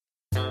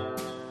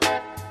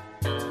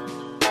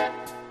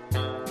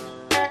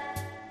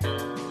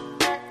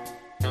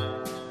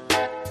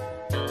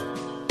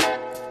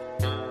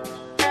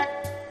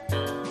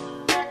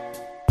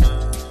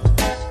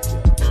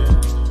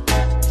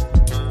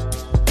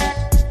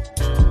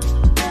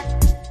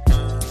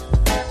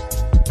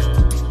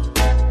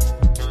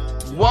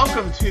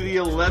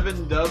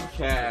11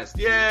 Dubcast.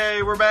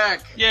 Yay, we're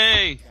back.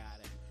 Yay.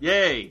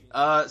 Yay.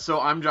 So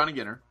I'm Johnny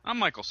Ginner. I'm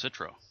Michael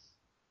Citro.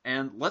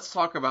 And let's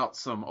talk about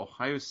some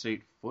Ohio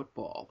State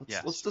football.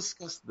 Let's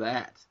discuss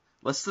that.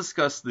 Let's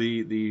discuss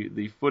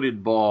the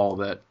footed ball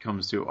that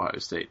comes to Ohio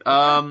State.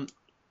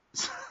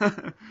 That's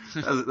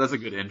a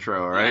good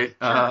intro, right?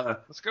 Yeah, sure.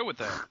 Let's go with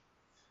that.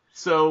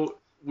 So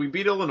we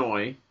beat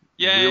Illinois.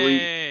 Yay!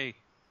 Really,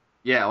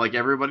 yeah, like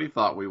everybody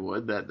thought we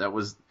would.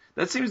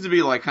 That seems to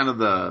be like kind of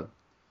the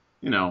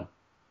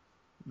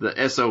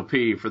SOP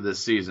for this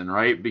season,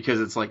 right?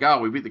 Because it's like,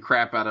 we beat the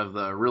crap out of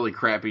the really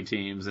crappy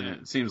teams, and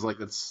it seems like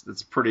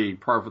it's pretty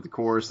par for the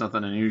course,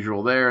 nothing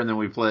unusual there. And then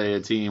we play a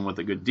team with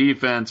a good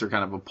defense or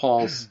kind of a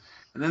pulse,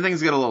 and then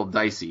things get a little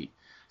dicey.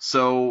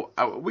 So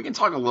we can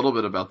talk a little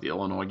bit about the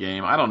Illinois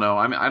game. I don't know.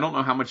 I mean, I don't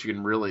know how much you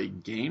can really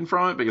gain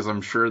from it because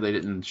I'm sure they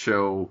didn't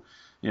show,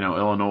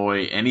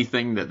 Illinois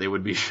anything that they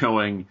would be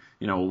showing,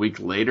 a week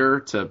later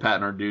to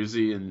Pat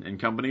Narduzzi and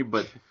company.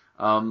 But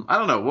I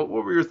don't know. What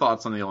were your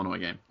thoughts on the Illinois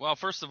game? Well,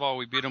 first of all,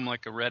 we beat them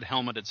like a red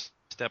helmeted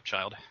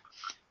stepchild.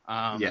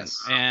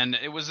 Yes. And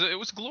it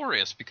was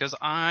glorious because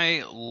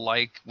I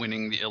like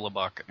winning the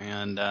Illabuck,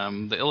 and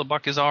the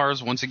Illabuck is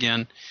ours once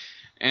again.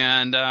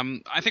 And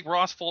I think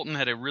Ross Fulton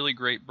had a really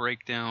great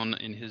breakdown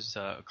in his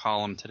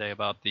column today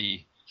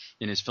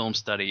in his film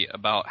study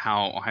about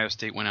how Ohio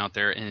State went out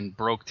there and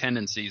broke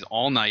tendencies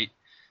all night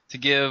to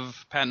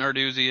give Pat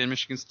Narduzzi and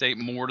Michigan State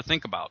more to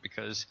think about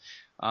because,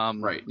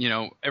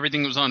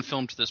 everything was on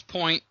film to this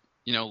point.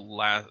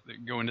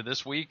 Go into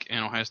this week,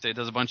 and Ohio State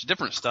does a bunch of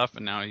different stuff,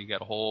 and now you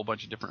got a whole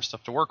bunch of different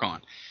stuff to work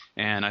on.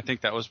 And I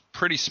think that was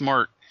pretty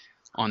smart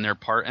on their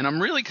part. And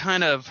I'm really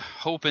kind of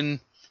hoping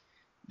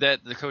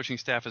that the coaching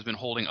staff has been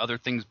holding other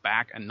things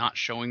back and not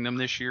showing them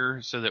this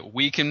year so that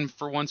we can,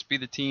 for once, be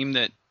the team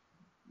that,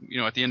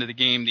 at the end of the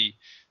game,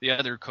 the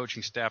other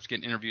coaching staff's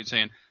getting interviewed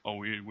saying,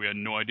 we had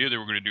no idea they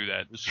were going to do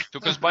that. This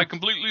took us by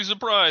completely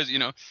surprise,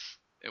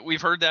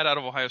 We've heard that out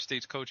of Ohio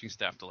State's coaching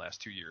staff the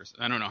last 2 years.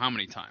 I don't know how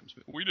many times.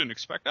 But we didn't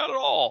expect that at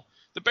all.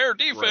 The Bear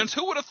defense,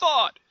 Who would have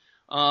thought?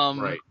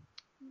 Right.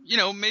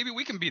 Maybe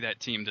we can be that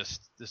team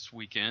this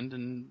weekend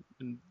and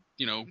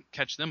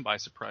catch them by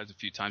surprise a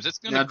few times. It's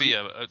going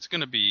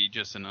to be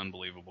just an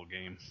unbelievable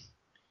game.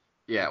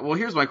 Yeah. Well,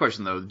 here's my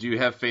question though: do you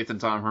have faith in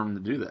Tom Herman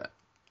to do that?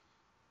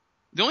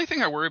 The only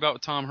thing I worry about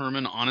with Tom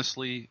Herman,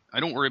 honestly, I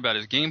don't worry about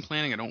his game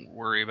planning. I don't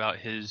worry about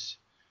his,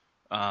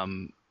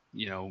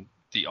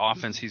 the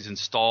offense he's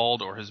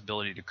installed or his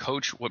ability to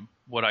coach.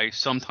 What I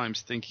sometimes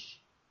think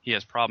he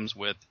has problems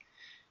with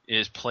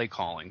is play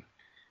calling.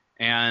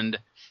 And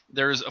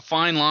there's a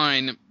fine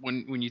line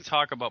when you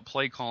talk about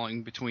play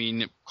calling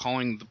between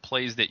calling the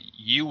plays that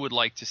you would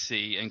like to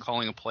see and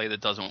calling a play that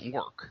doesn't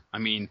work. I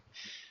mean,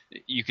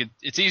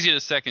 it's easy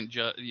to second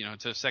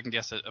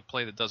guess a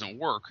play that doesn't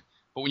work.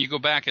 But when you go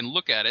back and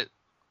look at it,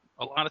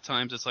 a lot of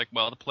times it's like,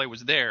 well, the play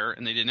was there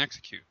and they didn't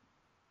execute.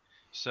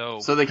 So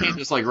they can't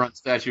just like run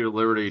Statue of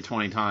Liberty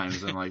 20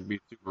 times and like be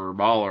super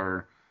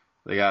baller.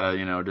 They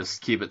gotta,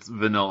 just keep it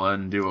vanilla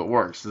and do what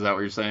works. Is that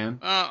what you're saying?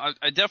 I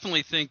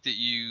definitely think that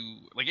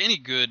any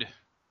good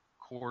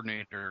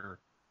coordinator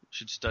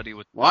should study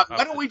with. Why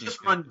don't we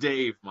just run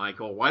Dave,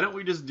 Michael? Why don't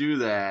we just do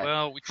that?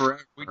 Well,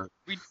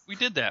 we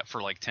did that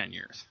for like 10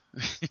 years.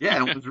 Yeah,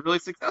 and it was really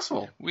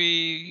successful.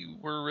 We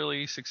were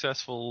really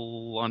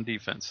successful on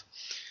defense.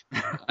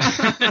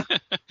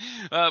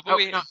 But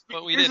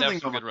we did have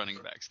some good running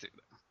backs too.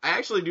 I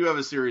actually do have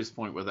a serious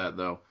point with that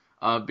though.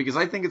 Because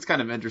I think it's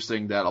kind of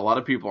interesting that a lot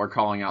of people are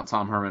calling out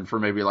Tom Herman for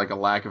maybe like a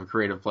lack of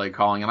creative play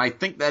calling, and I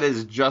think that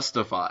is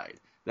justified.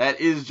 That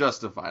is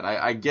justified.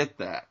 I get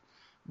that.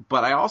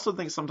 But I also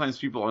think sometimes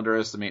people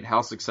underestimate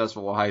how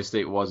successful Ohio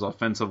State was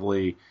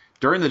offensively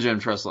during the Jim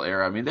Tressel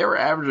era. I mean, they were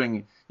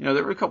averaging, there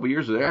were a couple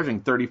years where they were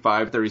averaging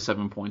 35,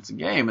 37 points a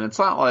game, and it's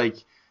not like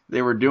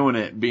they were doing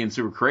it being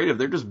super creative.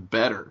 They're just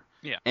better.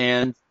 Yeah.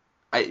 And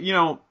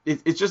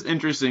it's just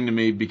interesting to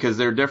me because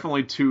there are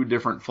definitely two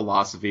different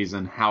philosophies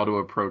in how to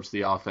approach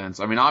the offense.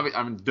 I mean,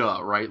 duh,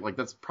 right? Like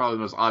that's probably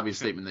the most obvious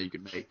statement that you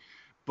could make.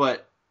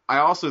 But I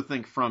also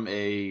think from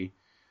a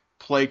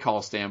play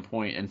call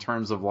standpoint in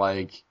terms of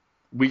like,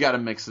 we got to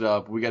mix it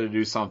up, we got to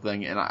do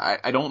something. And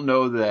I don't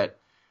know that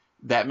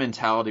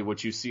mentality,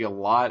 which you see a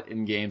lot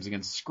in games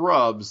against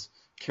scrubs,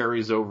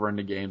 carries over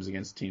into games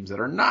against teams that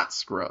are not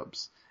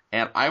scrubs.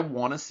 And I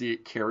want to see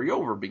it carry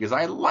over because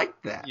I like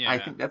that. Yeah. I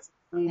think that's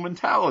a cool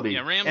mentality.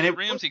 Yeah,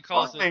 Ramsey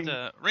calls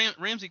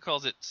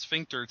it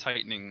sphincter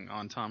tightening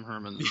on Tom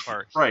Herman's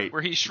part, right?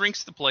 Where he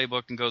shrinks the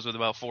playbook and goes with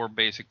about 4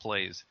 basic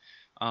plays.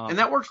 And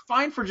that worked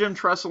fine for Jim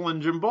Tressel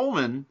and Jim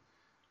Bowman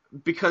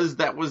because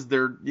that was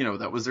their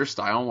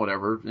style and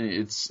whatever.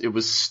 It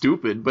was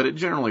stupid, but it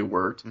generally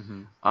worked.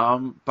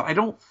 Mm-hmm. But I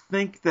don't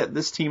think that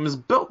this team is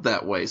built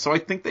that way. So I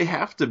think they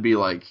have to be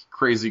like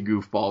crazy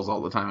goofballs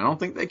all the time. I don't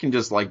think they can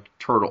just like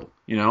turtle,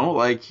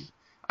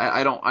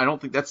 I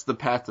don't think that's the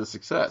path to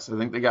success. I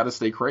think they got to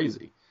stay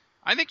crazy.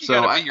 I think you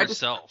got to be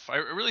yourself. I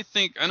really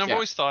think, and I've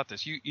always thought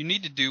this. You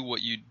need to do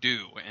what you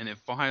do. And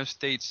if Ohio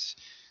State's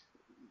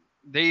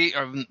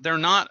they're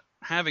not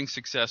having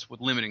success with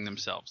limiting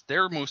themselves.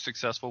 They're most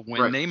successful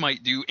when Right. they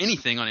might do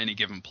anything on any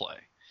given play.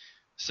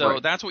 So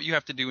Right. that's what you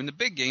have to do in the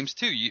big games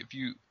too.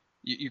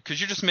 Because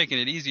you're just making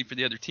it easy for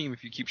the other team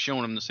if you keep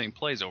showing them the same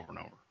plays over and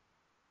over.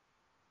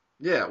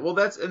 Yeah, well,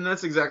 that's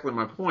exactly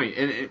my point.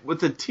 And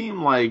with a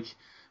team like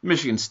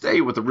Michigan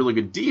State with a really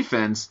good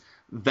defense,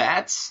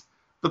 that's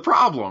the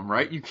problem,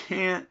 right? You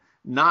can't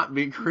not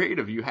be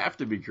creative. You have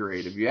to be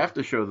creative. You have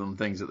to show them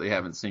things that they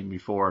haven't seen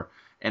before.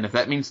 And if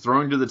that means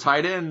throwing to the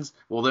tight ends,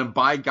 well, then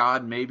by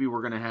God, maybe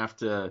we're going to have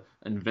to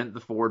invent the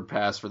forward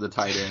pass for the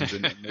tight ends.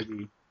 And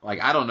maybe,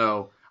 like, I don't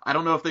know. I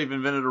don't know if they've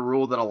invented a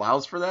rule that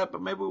allows for that,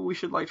 but maybe we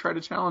should try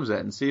to challenge that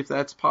and see if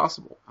that's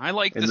possible. I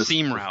like the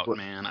seam route,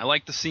 man. I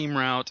like the seam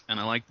route, and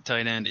I like the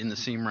tight end in the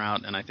seam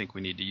route, and I think we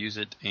need to use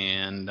it.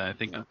 And I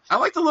think I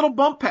like the little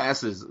bump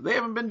passes. They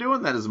haven't been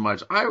doing that as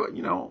much.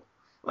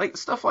 Like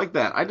stuff like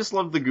that. I just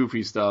love the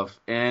goofy stuff.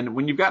 And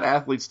when you've got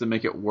athletes to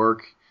make it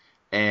work,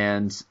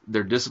 and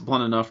they're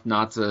disciplined enough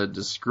not to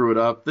just screw it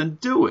up, then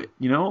do it.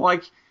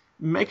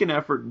 Make an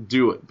effort,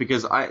 do it,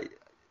 because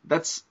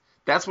that's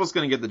what's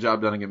going to get the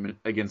job done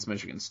against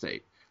Michigan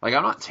State. Like,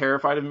 I'm not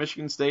terrified of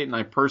Michigan State, and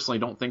I personally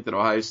don't think that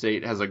Ohio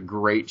State has a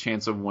great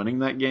chance of winning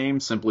that game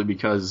simply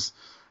because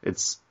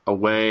it's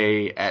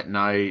away at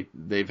night.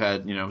 They've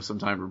had, some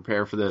time to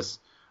prepare for this.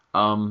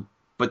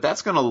 But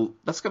that's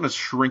gonna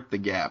shrink the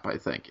gap, I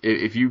think,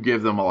 if you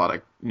give them a lot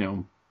of,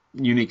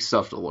 unique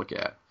stuff to look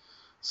at.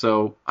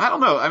 So I don't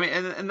know. I mean,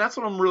 and that's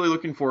what I'm really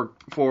looking for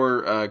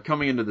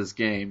coming into this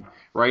game,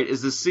 right?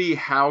 Is to see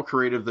how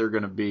creative they're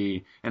going to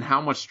be and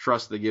how much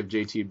trust they give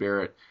JT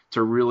Barrett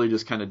to really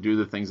just kind of do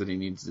the things that he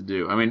needs to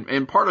do. I mean,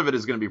 and part of it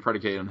is going to be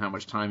predicated on how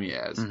much time he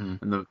has in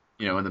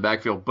the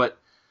backfield. But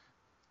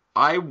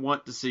I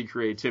want to see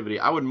creativity.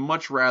 I would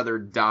much rather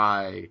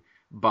die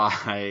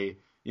by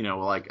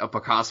like a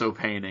Picasso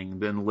painting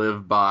than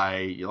live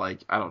by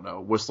I don't know,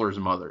 Whistler's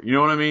mother. You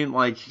know what I mean?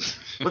 Like,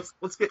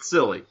 let's get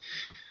silly.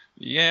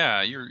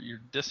 Yeah, you're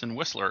dissing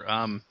Whistler.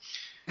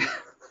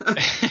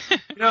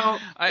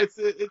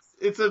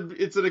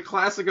 It's a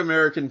classic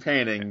American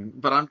painting,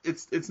 but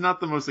it's not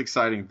the most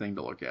exciting thing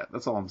to look at.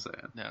 That's all I'm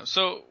saying. No.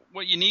 So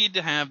what you need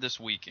to have this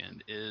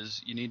weekend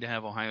is you need to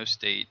have Ohio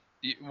State.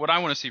 What I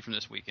want to see from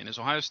this weekend is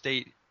Ohio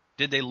State.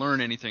 Did they learn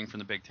anything from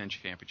the Big Ten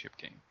championship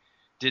game?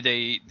 Did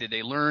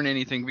they learn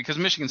anything? Because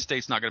Michigan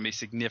State's not going to be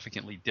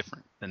significantly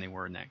different than they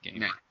were in that game.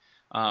 Nah.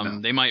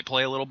 No. They might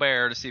play a little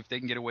bear to see if they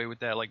can get away with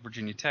that like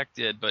Virginia Tech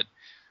did, but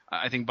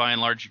I think by and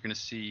large you're going to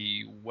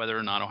see whether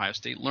or not Ohio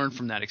State learned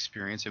from that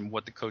experience and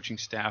what the coaching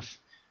staff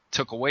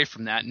took away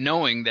from that,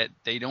 knowing that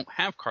they don't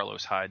have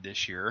Carlos Hyde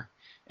this year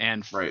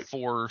and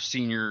 4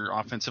 senior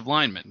offensive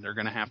linemen. They're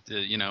going to have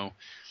to,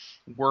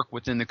 work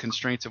within the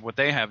constraints of what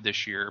they have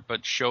this year,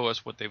 but show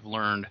us what they've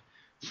learned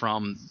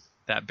from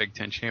that Big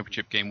Ten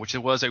championship game, which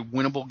it was a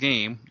winnable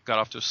game. Got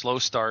off to a slow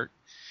start.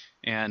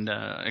 And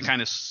it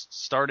kind of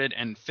started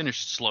and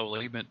finished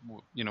slowly, but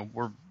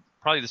we're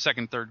probably the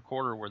second, third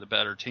quarter were the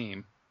better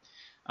team.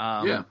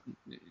 It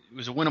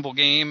was a winnable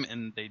game,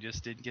 and they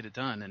just didn't get it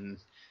done, and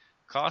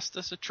cost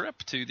us a trip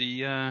to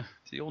the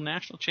old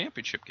national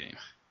championship game.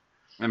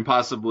 And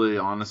possibly,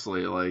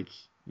 honestly, it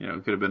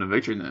could have been a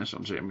victory in the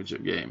national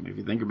championship game if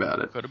you think about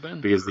it. Could have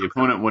been, because the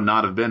opponent would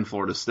not have been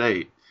Florida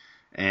State.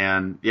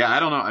 And I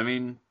don't know. I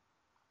mean,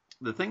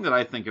 the thing that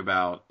I think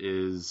about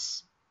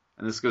is,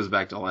 and this goes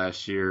back to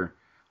last year,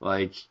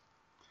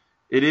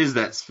 it is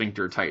that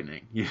sphincter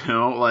tightening,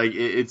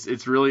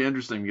 it's really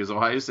interesting because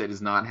Ohio State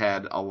has not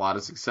had a lot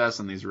of success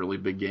in these really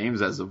big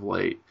games as of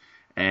late,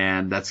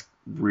 and that's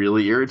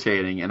really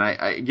irritating. And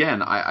I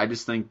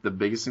just think the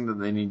biggest thing that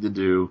they need to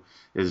do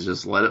is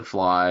just let it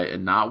fly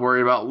and not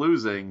worry about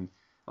losing,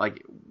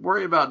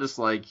 worry about just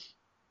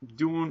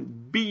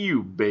be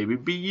you, baby,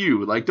 be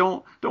you.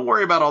 Don't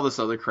worry about all this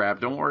other crap.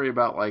 Don't worry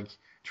about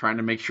trying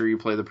to make sure you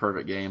play the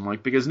perfect game,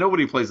 because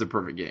nobody plays the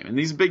perfect game. In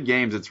these big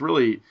games, it's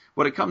really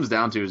what it comes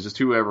down to is just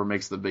whoever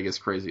makes the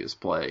biggest, craziest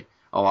play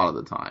a lot of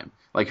the time,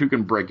 who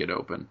can break it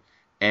open.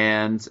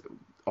 And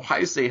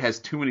Ohio State has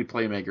too many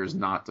playmakers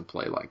not to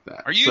play like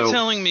that. Are you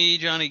telling me,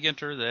 Johnny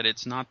Ginter, that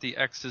it's not the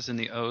X's and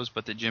the O's,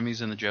 but the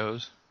Jimmies and the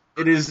Joes?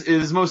 It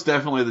is most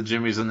definitely the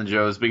Jimmies and the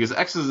Joes, because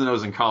X's and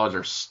O's in college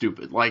are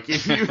stupid.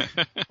 If you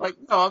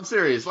no, I'm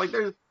serious.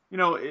 There's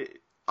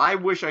I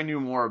wish I knew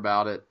more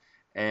about it.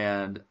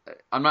 And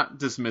I'm not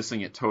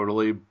dismissing it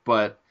totally,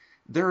 but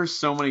there are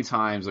so many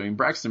times. I mean,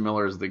 Braxton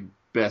Miller is the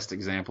best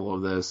example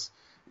of this.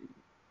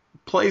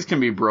 Plays can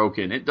be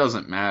broken. It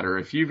doesn't matter.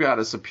 If you've got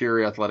a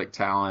superior athletic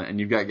talent and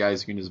you've got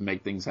guys who can just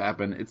make things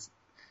happen,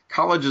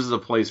 college is a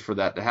place for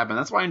that to happen.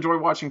 That's why I enjoy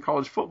watching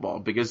college football,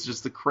 because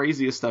just the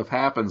craziest stuff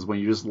happens when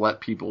you just let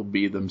people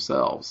be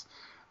themselves.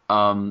 The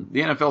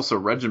NFL is so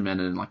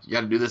regimented and you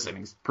got to do this and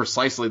it's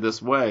precisely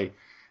this way.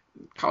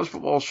 College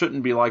football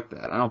shouldn't be like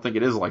that. I don't think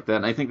it is like that.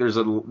 And I think there's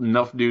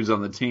enough dudes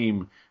on the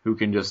team who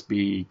can just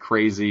be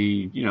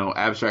crazy,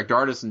 abstract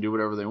artists and do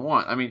whatever they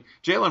want. I mean,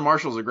 Jalen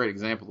Marshall is a great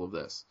example of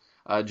this.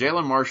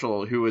 Jalen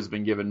Marshall, who has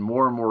been given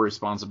more and more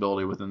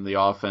responsibility within the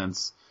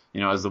offense,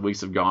 as the weeks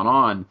have gone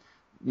on,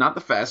 not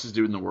the fastest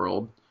dude in the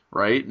world,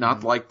 right?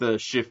 Not like the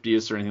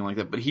shiftiest or anything like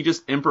that, but he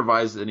just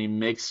improvises and he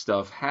makes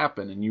stuff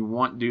happen. And you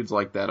want dudes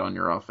like that on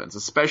your offense,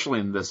 especially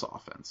in this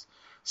offense.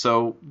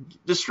 So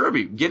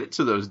distribute, get it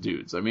to those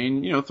dudes. I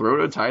mean, throw it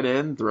to a tight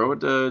end, throw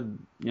it to,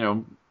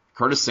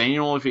 Curtis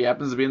Samuel if he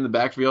happens to be in the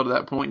backfield at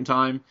that point in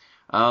time.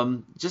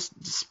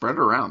 Just spread it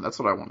around. That's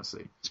what I want to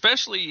see.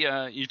 Especially,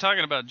 you're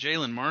talking about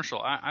Jalen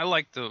Marshall. I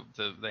like the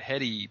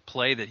heady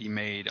play that he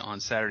made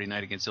on Saturday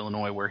night against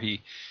Illinois, where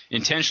he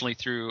intentionally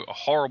threw a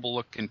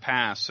horrible-looking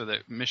pass so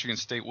that Michigan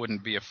State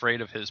wouldn't be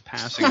afraid of his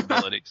passing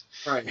abilities.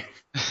 Right.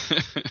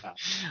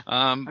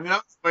 I mean, I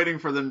was waiting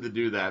for them to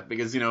do that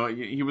because,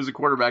 he was a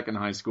quarterback in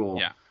high school.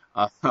 Yeah.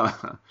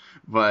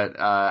 But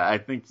I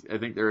think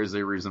there is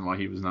a reason why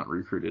he was not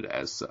recruited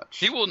as such.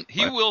 He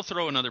will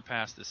throw another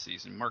pass this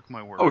season. Mark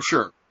my words. Oh,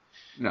 sure.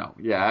 No,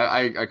 yeah,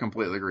 I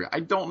completely agree. I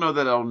don't know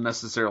that it'll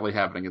necessarily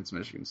happen against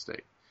Michigan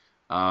State.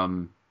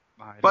 But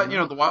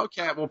the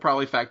Wildcat will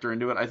probably factor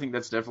into it. I think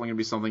that's definitely going to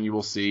be something you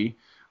will see.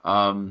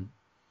 And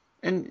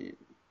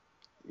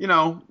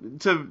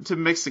to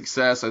mix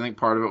success, I think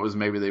part of it was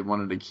maybe they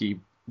wanted to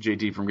keep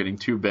JT from getting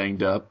too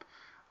banged up.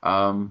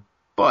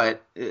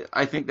 But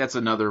I think that's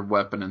another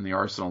weapon in the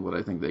arsenal that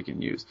I think they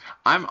can use.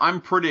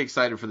 I'm pretty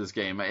excited for this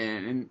game,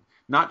 and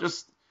not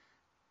just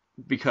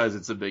because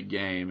it's a big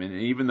game. And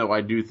even though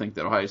I do think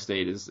that Ohio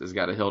State has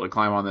got a hill to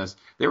climb on this,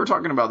 they were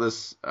talking about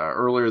this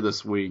earlier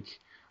this week.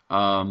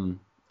 I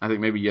think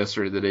maybe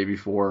yesterday, the day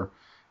before.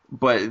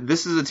 But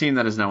this is a team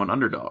that is now an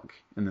underdog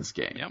in this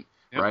game, yep.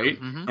 right?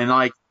 Mm-hmm.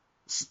 And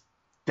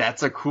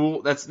that's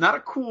not a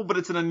cool, but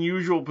it's an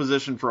unusual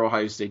position for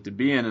Ohio State to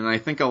be in. And I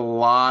think a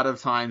lot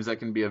of times that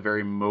can be a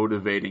very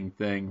motivating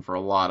thing for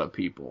a lot of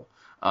people.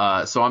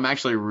 So I'm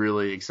actually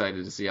really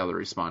excited to see how they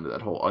respond to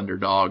that whole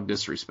underdog,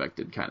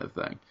 disrespected kind of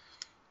thing.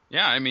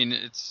 Yeah, I mean,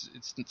 it's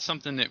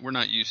something that we're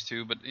not used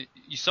to, but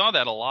you saw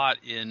that a lot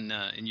in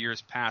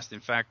years past. In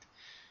fact,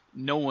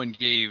 no one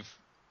gave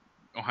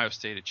Ohio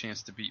State a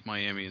chance to beat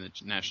Miami in the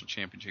national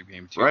championship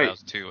game in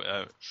 2002.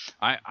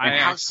 Right.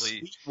 How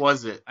sweet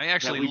was it? I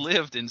actually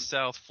lived in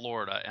South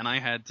Florida, and I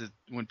had to,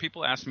 when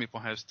people asked me if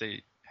Ohio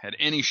State had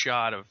any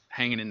shot of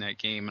hanging in that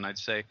game, and I'd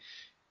say,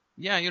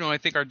 yeah, I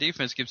think our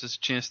defense gives us a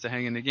chance to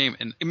hang in the game,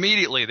 and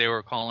immediately they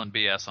were calling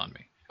BS on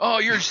me. Oh,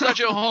 you're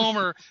such a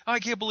homer. I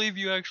can't believe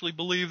you actually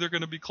believe they're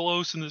going to be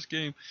close in this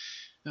game.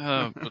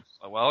 But,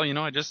 well,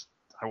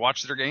 I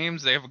watch their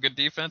games. They have a good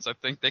defense. I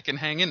think they can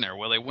hang in there.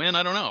 Will they win?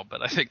 I don't know,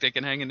 but I think they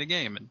can hang in the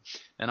game.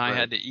 And I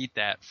had to eat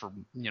that for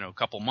a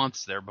couple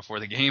months there before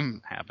the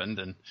game happened,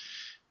 and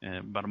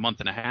about a month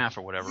and a half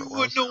or whatever it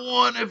was. Wouldn't have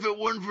won if it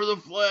weren't for the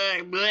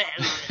flag.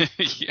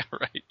 Yeah,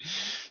 right.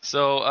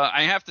 So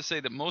I have to say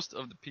that most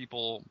of the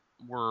people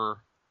were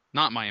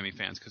not Miami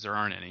fans because there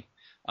aren't any.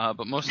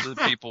 But most of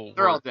the people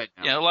they're all dead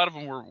now. Yeah, a lot of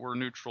them were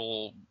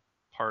neutral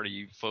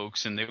party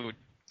folks, and they would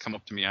come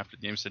up to me after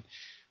the game and said,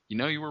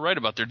 you were right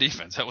about their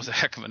defense. That was a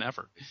heck of an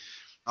effort.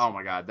 Oh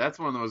my God, that's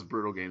one of the most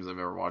brutal games I've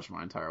ever watched in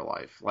my entire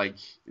life.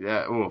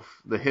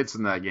 The hits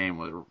in that game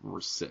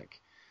were sick.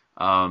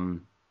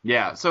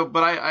 Yeah. So,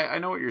 but I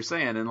know what you're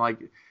saying, and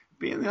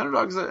being the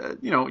underdogs,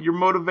 you're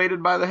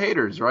motivated by the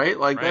haters, right?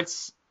 Right.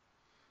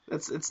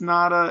 It's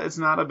not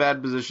a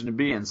bad position to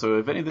be in. So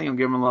if anything, I'm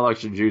giving a little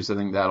extra juice. I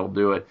think that'll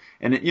do it.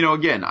 And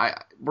again,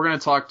 we're going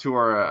to talk to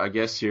our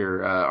guest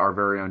here, our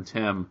very own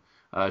Tim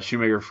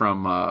Shoemaker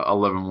from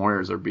 11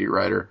 Warriors, our beat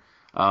writer.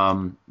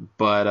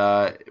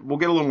 But we'll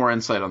get a little more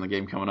insight on the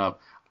game coming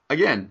up.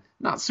 Again,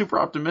 not super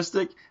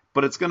optimistic,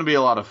 but it's going to be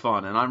a lot of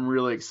fun, and I'm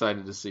really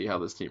excited to see how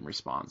this team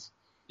responds.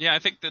 Yeah, I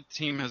think the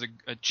team has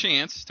a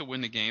chance to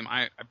win the game.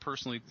 I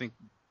personally think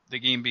the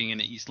game being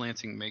in East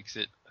Lansing makes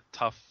it a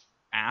tough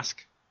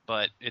ask,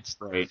 but it's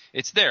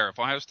there. If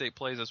Ohio State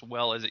plays as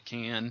well as it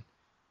can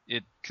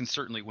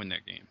certainly win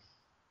that game.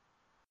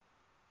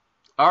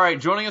 All right,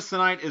 joining us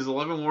tonight is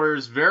 11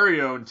 Warriors'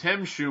 very own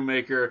Tim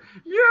Shoemaker.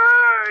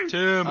 Yay!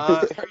 Tim! How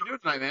are you doing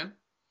tonight, man?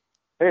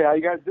 Hey, how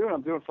you guys doing?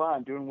 I'm doing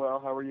fine. Doing well.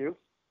 How are you?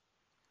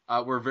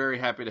 We're very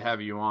happy to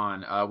have you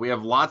on. We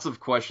have lots of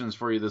questions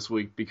for you this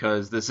week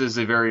because this is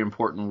a very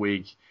important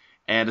week.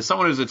 And as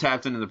someone who's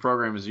tapped into the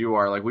program as you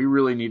are, we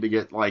really need to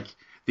get,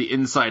 the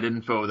inside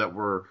info that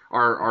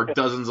our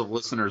dozens of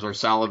listeners are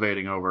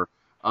salivating over.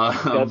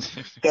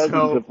 Dozens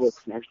of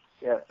listeners,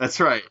 yeah. That's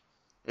right.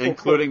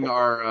 Including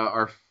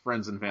our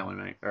friends and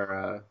family,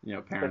 or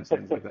parents,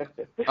 things like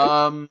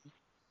that.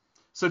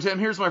 So Tim,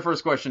 here's my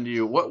first question to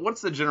you: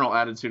 what's the general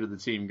attitude of the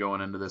team going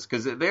into this?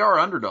 Because they are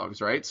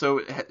underdogs, right? So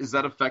is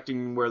that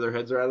affecting where their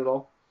heads are at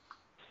all?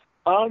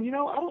 I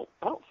don't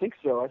think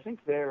so. I think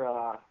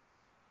they're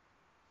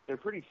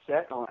pretty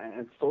set on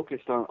and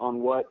focused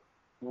on what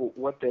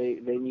they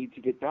need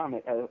to get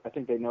done. I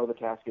think they know the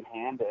task at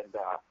hand, and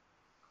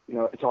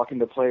talking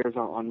to players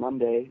on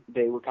Monday,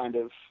 they were kind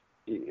of.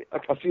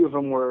 A few of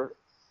them were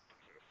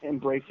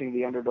embracing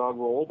the underdog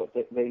role, but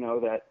they know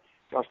that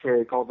Josh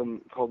Perry called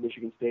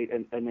Michigan State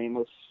a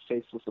nameless,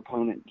 faceless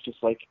opponent,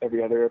 just like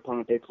every other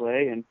opponent they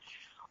play. And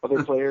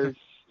other players,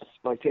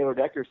 like Taylor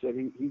Decker said,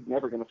 he's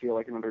never going to feel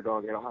like an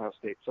underdog at Ohio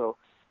State. So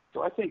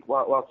I think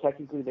while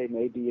technically they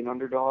may be an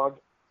underdog,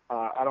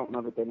 I don't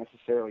know that they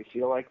necessarily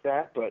feel like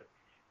that, but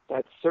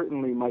that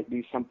certainly might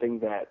be something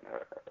that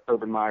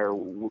Urban Meyer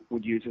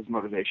would use as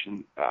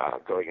motivation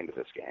going into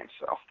this game.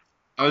 So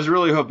I was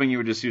really hoping you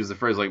would just use the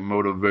phrase like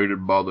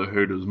 "motivated by the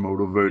haters,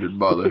 motivated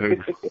by the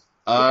haters."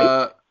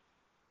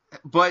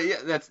 But yeah,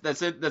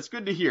 that's it. That's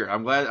good to hear.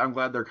 I'm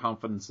glad their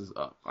confidence is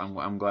up.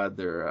 I'm glad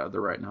they're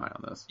riding high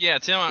on this. Yeah,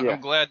 Tim, I'm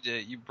glad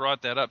you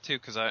brought that up too,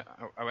 because I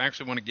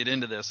actually want to get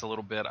into this a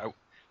little bit.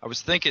 I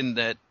was thinking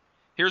that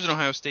here's an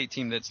Ohio State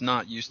team that's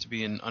not used to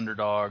being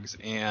underdogs,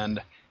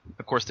 and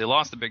of course they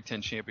lost the Big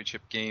Ten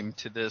championship game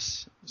to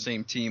this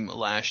same team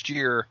last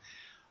year.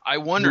 I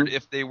wondered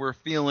if they were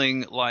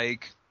feeling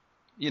like,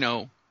 we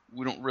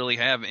don't really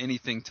have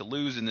anything to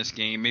lose in this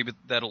game. Maybe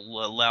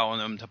that'll allow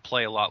them to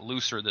play a lot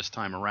looser this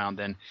time around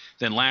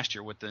than last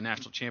year with the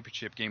national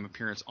championship game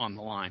appearance on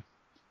the line.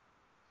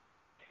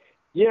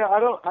 Yeah,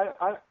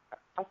 I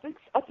think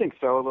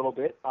so a little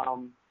bit.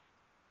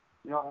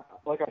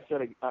 Like I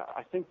said,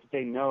 I think that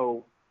they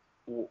know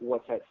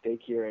what's at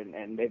stake here,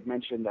 and they've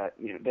mentioned that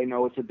they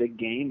know it's a big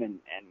game, and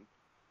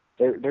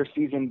their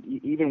season,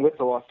 even with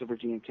the loss to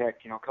Virginia Tech,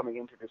 coming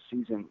into this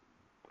season,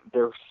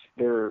 their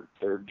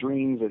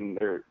dreams and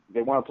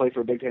they want to play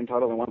for a Big Ten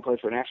title, they want to play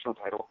for a national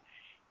title.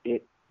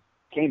 It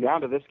came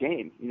down to this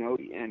game,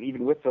 and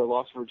even with the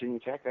loss to Virginia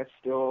Tech, that's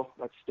still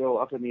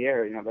up in the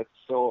air. That's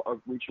still a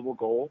reachable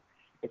goal.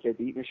 If they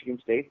beat Michigan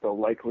State, they'll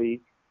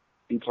likely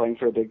be playing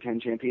for a Big Ten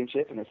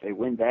championship, and if they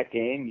win that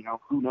game,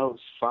 who knows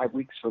 5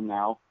 weeks from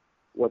now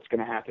what's going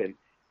to happen.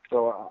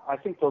 So I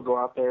think they'll go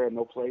out there and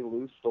they'll play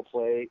loose. They'll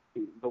play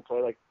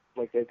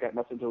like they've got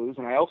nothing to lose.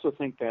 And I also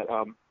think that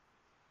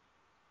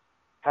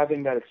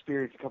having that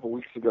experience a couple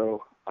weeks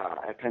ago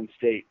at Penn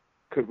State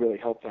could really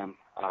help them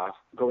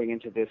going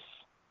into this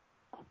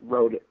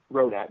road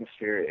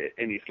atmosphere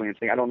in East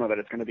Lansing. I don't know that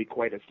it's going to be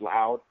quite as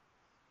loud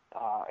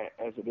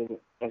as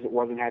it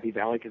was in Happy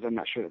Valley, because I'm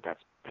not sure that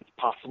that's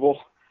possible.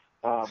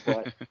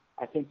 But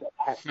I think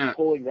that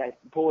pulling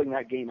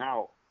that game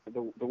out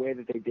the way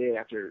that they did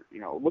after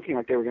looking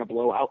like they were going to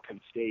blow out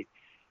Penn State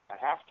at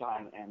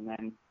halftime, and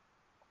then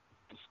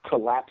just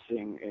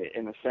collapsing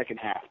in the second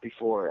half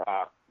before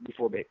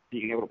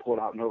being able to pull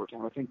it out in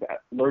overtime. I think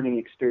that learning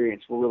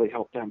experience will really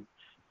help them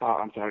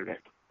on Saturday.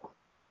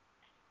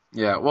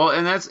 Yeah, well,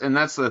 and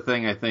that's the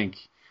thing I think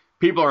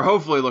people are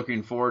hopefully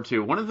looking forward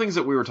to. One of the things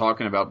that we were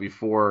talking about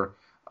before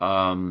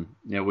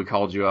we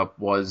called you up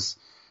was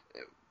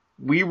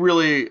we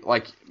really,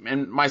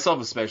 and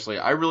myself especially,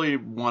 I really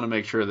want to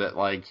make sure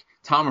that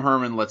Tom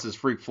Herman lets his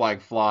freak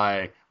flag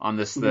fly on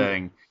this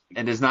thing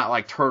and does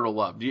not turtle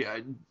up.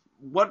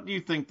 What do you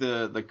think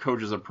the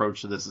coach's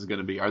approach to this is going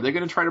to be? Are they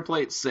going to try to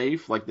play it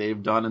safe like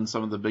they've done in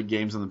some of the big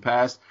games in the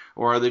past,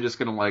 or are they just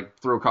going to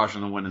throw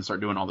caution to the wind and start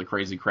doing all the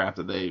crazy crap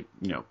that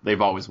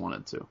they've always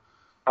wanted to?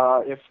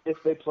 If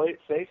they play it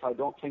safe, I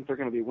don't think they're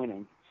going to be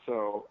winning.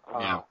 So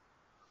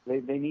they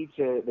need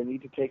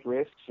to take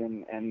risks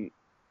and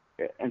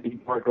be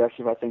more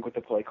aggressive, I think, with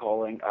the play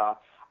calling.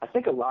 I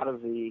think a lot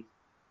of the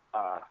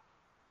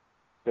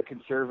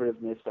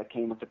conservativeness that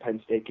came with the Penn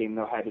State game,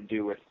 though, had to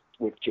do with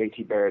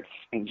JT Barrett's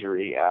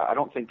injury. I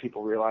don't think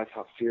people realize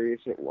how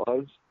serious it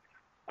was.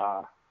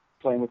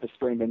 Playing with a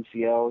sprained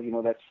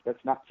MCL,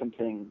 that's not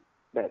something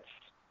that's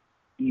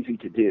easy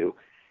to do.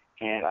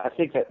 And I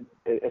think that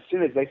as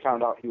soon as they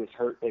found out he was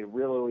hurt, they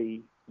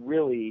really,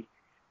 really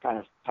kind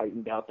of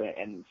tightened up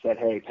and said,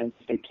 hey, Penn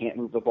State can't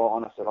move the ball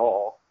on us at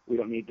all. We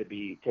don't need to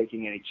be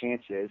taking any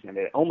chances. And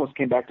it almost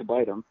came back to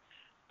bite them.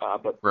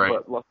 But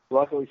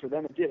luckily for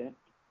them, it didn't.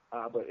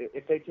 But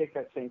if they take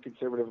that same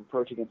conservative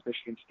approach against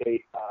Michigan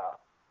State,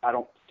 I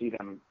don't see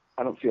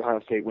Ohio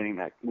State winning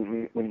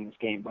this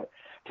game. But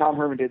Tom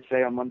Herman did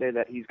say on Monday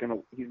that he's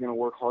gonna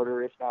work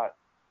harder, if not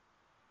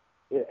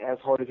as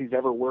hard as he's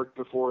ever worked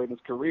before in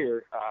his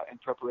career in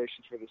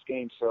preparation for this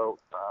game. So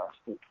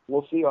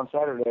we'll see on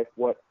Saturday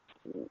what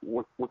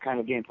kind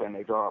of game plan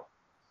they draw up.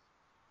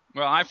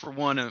 Well, I for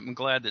one am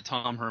glad that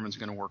Tom Herman's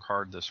going to work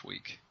hard this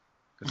week.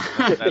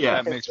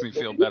 That makes me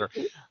feel better.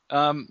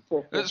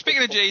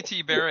 Speaking of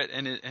JT Barrett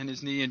and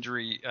his knee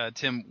injury,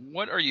 Tim,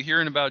 what are you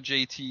hearing about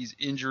JT's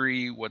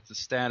injury? What the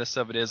status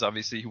of it is?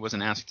 Obviously, he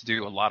wasn't asked to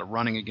do a lot of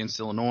running against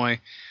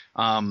Illinois.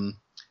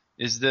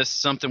 Is this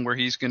something where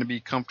he's going to be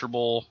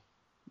comfortable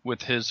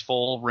with his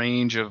full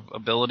range of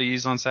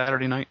abilities on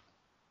Saturday night?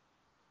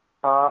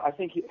 I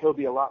think he'll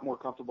be a lot more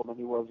comfortable than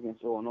he was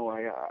against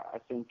Illinois. I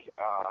think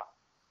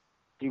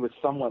he was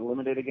somewhat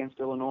limited against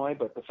Illinois,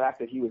 but the fact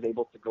that he was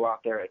able to go out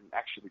there and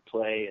actually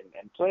play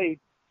and play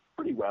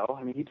pretty well.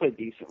 I mean, he played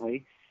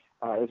decently,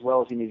 as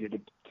well as he needed to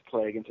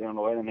play against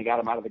Illinois, and they got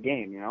him out of the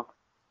game,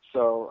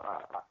 So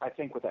I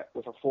think with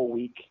a full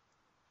week,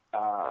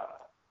 off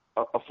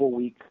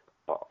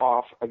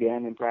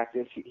again in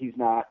practice, he's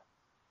not,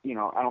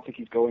 I don't think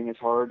he's going as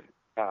hard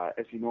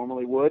as he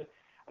normally would.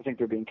 I think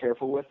they're being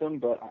careful with him,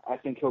 but I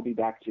think he'll be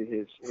back to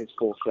his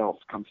full self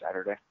come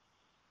Saturday.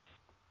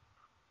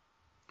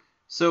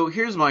 So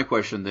here's my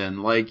question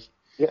then.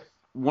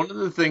 One of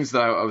the things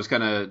that I was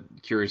kind of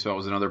curious about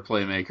was another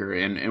playmaker,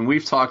 and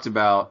we've talked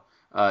about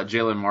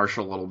Jalen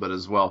Marshall a little bit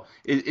as well.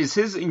 Is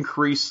his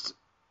increased,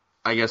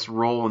 I guess,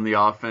 role in the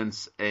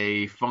offense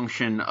a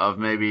function of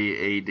maybe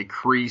a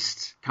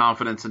decreased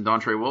confidence in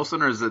Dontre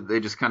Wilson, or is it they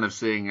just kind of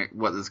seeing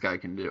what this guy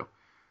can do?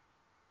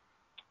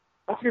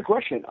 That's a good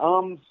question.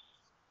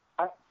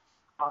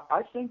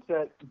 I think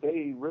that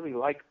they really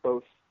like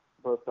both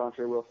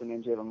Dontre Wilson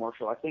and Jalen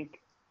Marshall. I think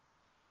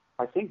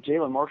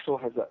Jalen Marshall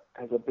has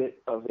a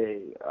bit of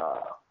a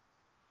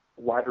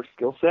wider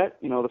skill set.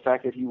 You know, the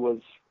fact that he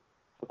was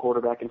a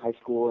quarterback in high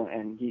school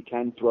and he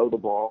can throw the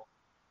ball,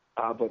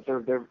 but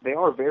they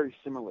are very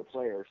similar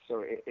players.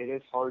 So it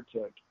is hard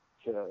to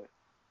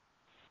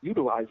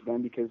utilize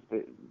them because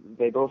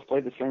they both play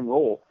the same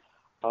role.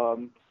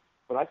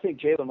 But I think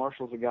Jalen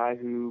Marshall's a guy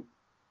who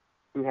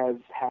has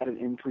had an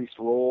increased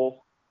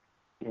role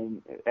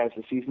as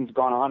the season's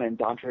gone on, and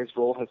Dontre's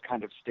role has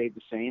kind of stayed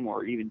the same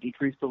or even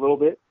decreased a little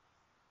bit.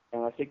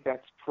 And I think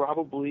that's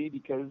probably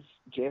because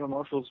Jalen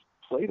Marshall's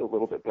played a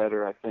little bit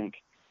better, I think.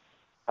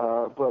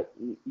 But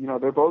you know,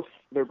 they're both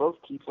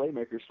key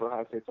playmakers for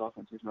Ohio State's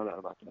offense. There's no doubt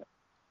about that.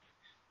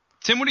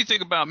 Tim, what do you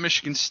think about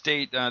Michigan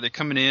State? They're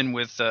coming in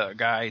with a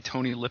guy,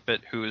 Tony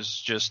Lippett, who is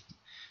just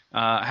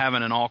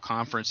having an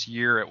all-conference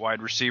year at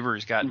wide receiver.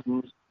 He's got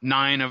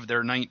 9 of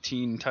their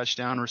 19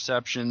 touchdown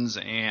receptions,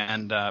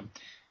 and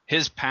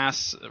his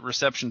pass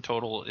reception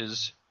total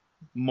is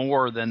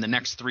more than the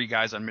next 3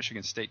 guys on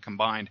Michigan State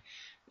combined.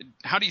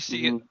 How do you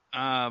see Luke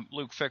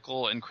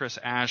Fickell and Chris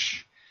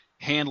Ash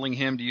handling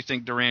him? Do you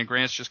think Durant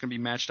Grant's just going to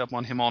be matched up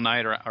on him all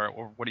night,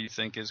 or what do you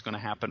think is going to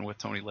happen with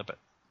Tony Lippett?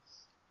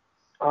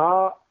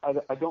 I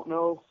don't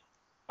know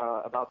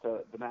about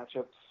the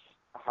matchups,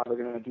 how they're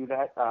going to do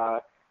that.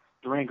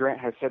 Durant Grant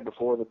has said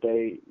before that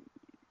they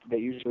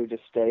usually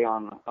just stay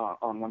on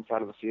one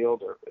side of the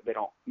field, or they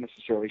don't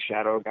necessarily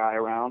shadow a guy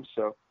around.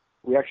 So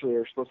we actually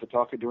are supposed to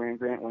talk to Durant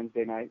Grant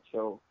Wednesday night.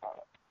 So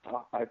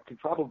I could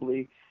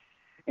probably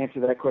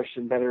answer that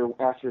question better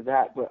after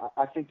that. But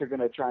I think they're going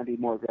to try and be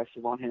more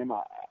aggressive on him.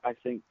 I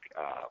think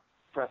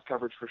press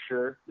coverage for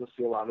sure. You'll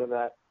see a lot of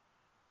that.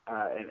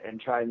 And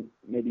try and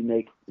maybe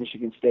make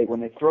Michigan State, when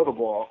they throw the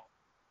ball,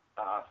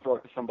 throw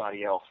it to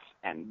somebody else.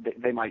 And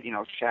they might,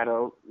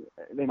 shadow.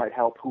 They might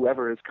help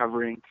whoever is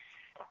covering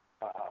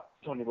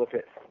Tony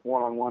Lippett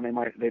one-on-one.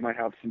 They might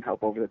have some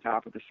help over the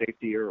top with the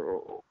safety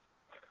or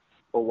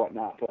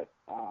whatnot. But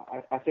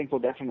I think they'll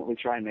definitely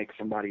try and make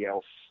somebody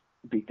else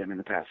beat them in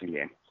the passing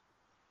game.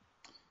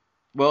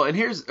 Well, and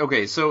here's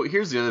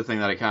the other thing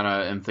that I kind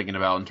of am thinking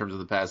about in terms of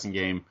the passing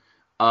game.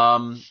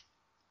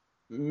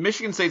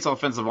 Michigan State's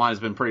offensive line has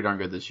been pretty darn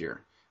good this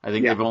year. I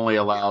think they've only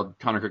allowed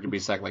Connor Cook to be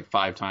sacked like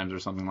 5 times or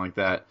something like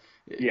that.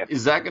 Yeah.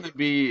 Is that going to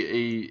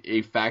be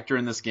a factor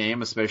in this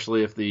game,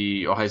 especially if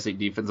the Ohio State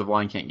defensive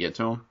line can't get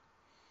to him?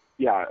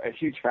 Yeah, a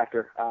huge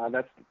factor.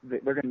 They're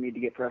going to need to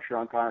get pressure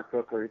on Connor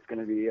Cook, or it's going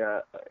to be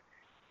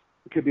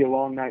it could be a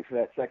long night for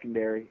that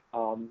secondary.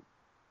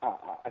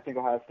 I think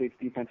Ohio State's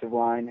defensive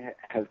line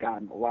has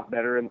gotten a lot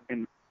better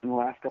in the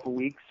last couple of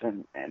weeks,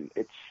 and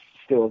it's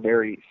still a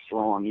very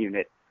strong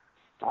unit.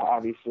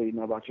 Obviously, you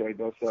know about Joey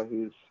Bosa,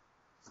 who's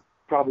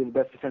probably the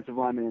best defensive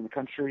lineman in the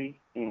country,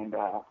 and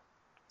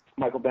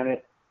Michael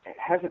Bennett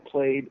hasn't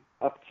played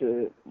up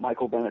to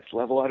Michael Bennett's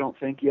level, I don't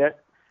think, yet.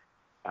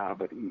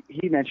 But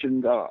he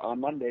mentioned on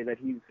Monday that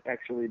he's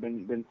actually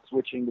been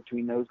switching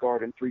between nose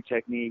guard and 3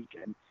 technique,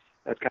 and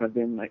that's kind of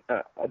been like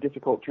a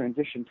difficult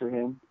transition for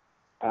him.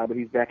 But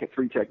he's back at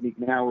 3 technique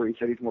now, where he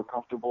said he's more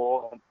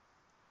comfortable.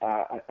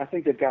 I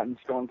think they've gotten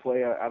strong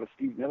play out of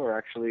Steve Miller,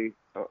 actually,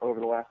 over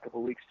the last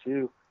couple of weeks,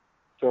 too.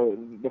 So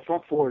the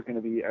front 4 is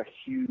going to be a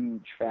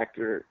huge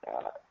factor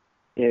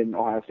in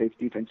Ohio State's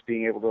defense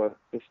being able to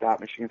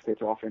stop Michigan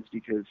State's offense,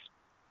 because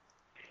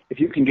if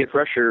you can get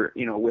pressure,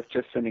 with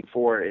just sending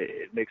 4,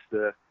 it makes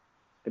your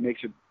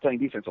playing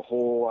defense a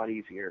whole lot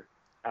easier.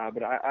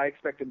 But I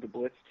expect them to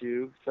blitz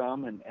too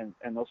some, and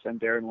they'll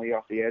send Darren Lee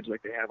off the edge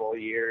like they have all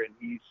year, and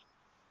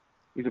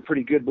he's a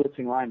pretty good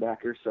blitzing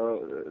linebacker,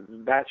 so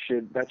that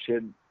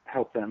should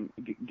help them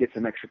get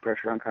some extra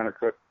pressure on Connor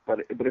Cook.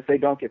 But if they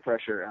don't get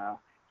pressure,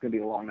 it's going to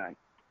be a long night.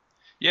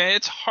 Yeah,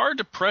 it's hard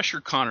to pressure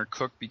Connor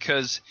Cook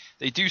because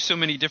they do so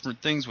many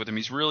different things with him.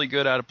 He's really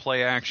good out of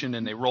play action,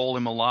 and they roll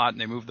him a lot,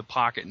 and they move the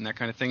pocket and that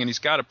kind of thing. And he's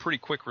got a pretty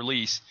quick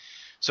release.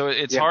 So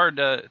it's hard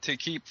to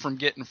keep from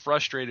getting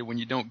frustrated when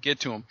you don't get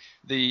to him.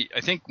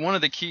 I think one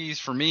of the keys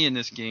for me in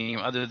this game,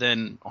 other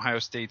than Ohio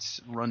State's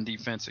run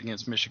defense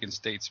against Michigan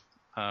State's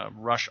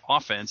rush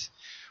offense,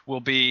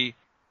 will be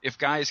if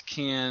guys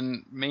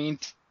can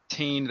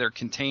maintain their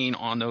contain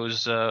on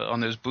those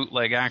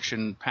bootleg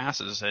action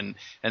passes, and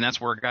that's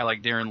where a guy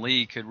like Darren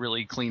Lee could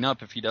really clean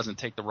up if he doesn't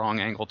take the wrong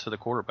angle to the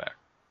quarterback.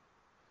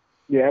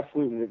 Yeah,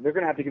 absolutely. They're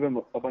going to have to give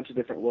him a bunch of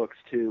different looks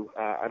too.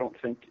 I don't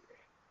think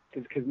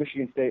because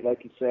Michigan State,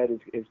 like you said,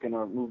 is going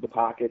to move the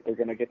pocket. They're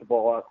going to get the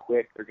ball out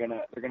quick. They're going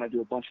to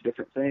do a bunch of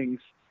different things,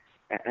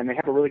 and they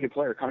have a really good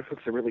player. Connor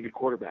Cook's a really good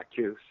quarterback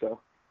too. So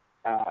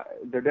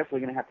they're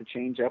definitely going to have to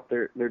change up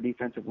their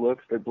defensive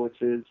looks, their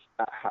blitzes,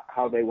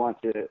 however they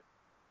want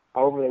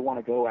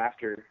to go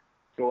after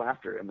go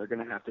after it, and they're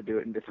going to have to do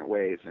it in different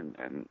ways,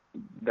 and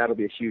that'll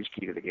be a huge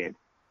key to the game.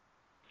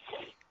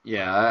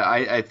 Yeah,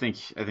 I think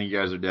you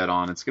guys are dead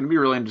on. It's going to be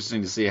really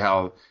interesting to see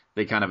how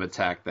they kind of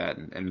attack that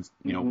and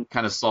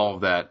kind of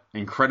solve that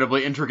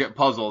incredibly intricate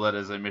puzzle that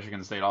is a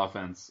Michigan State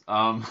offense.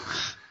 So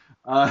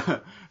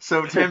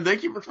Tim,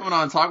 thank you for coming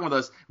on and talking with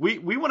us.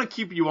 We want to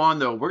keep you on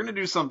though. We're going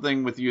to do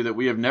something with you that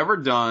we have never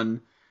done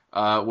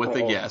with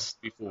a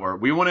guest before.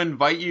 We want to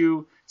invite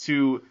you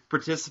to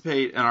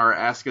participate in our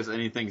Ask Us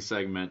Anything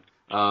segment.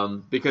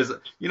 Because,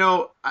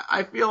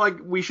 I feel like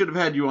we should have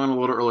had you on a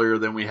little earlier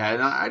than we had.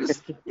 And I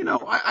just,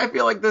 I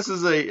feel like this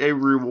is a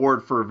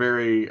reward for a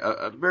very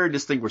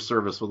distinguished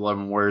service with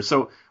 11 Warriors.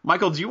 So,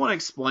 Michael, do you want to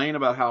explain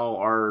about how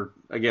our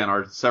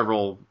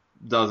several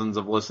dozens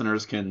of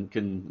listeners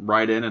can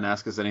write in and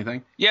ask us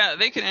anything? Yeah,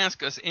 they can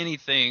ask us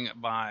anything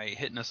by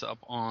hitting us up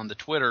on the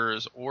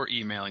Twitters or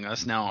emailing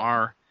us.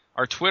 Now,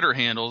 our Twitter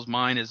handles,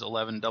 mine is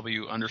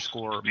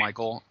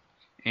 11W_Michael,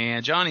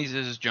 and Johnny's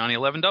is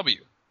Johnny11W.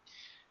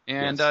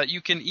 And yes.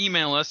 You can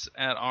email us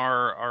at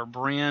our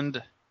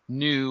brand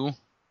new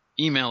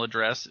email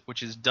address,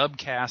 which is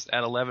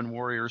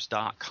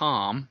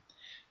dubcast@11warriors.com,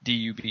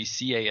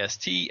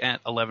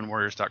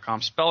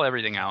 dubcast@11warriors.com. Spell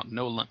everything out,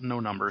 no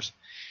numbers.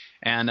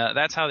 And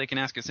that's how they can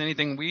ask us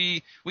anything.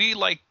 We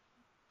like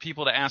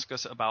people to ask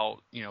us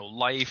about,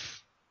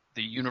 life,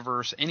 the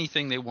universe,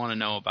 anything they want to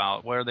know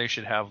about, where they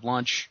should have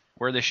lunch,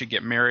 where they should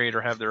get married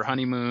or have their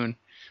honeymoon,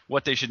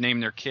 what they should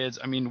name their kids.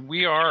 I mean,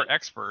 we are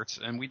experts,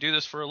 and we do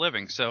this for a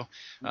living. So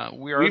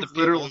we've the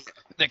people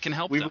that can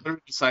help them. We've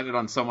literally decided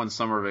on someone's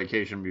summer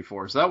vacation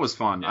before, so that was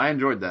fun. Yeah. I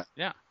enjoyed that.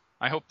 Yeah,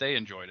 I hope they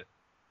enjoyed it.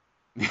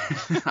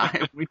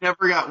 we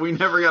never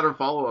got a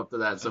follow-up to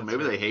that, so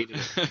maybe they hated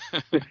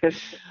it.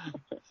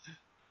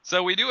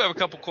 So we do have a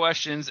couple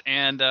questions,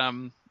 and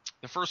the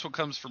first one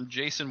comes from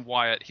Jason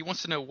Wyatt. He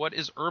wants to know, what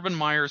is Urban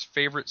Meyer's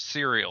favorite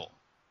cereal?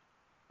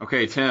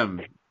 Okay,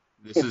 Tim.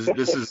 This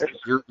is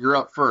you're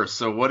up first.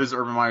 So, what is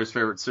Urban Meyer's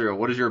favorite cereal?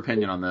 What is your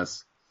opinion on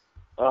this?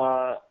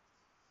 Well,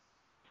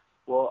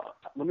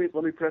 let me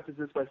preface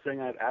this by saying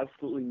I have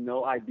absolutely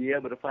no idea.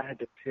 But if I had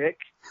to pick,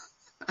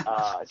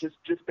 just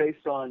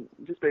based on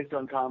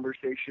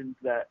conversations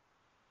that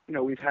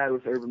we've had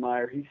with Urban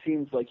Meyer, he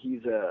seems like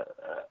he's a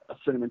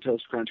Cinnamon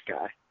Toast Crunch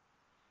guy.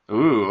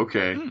 Ooh,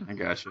 okay, I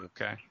got you.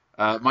 Okay.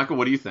 Michael,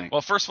 what do you think?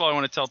 Well, first of all, I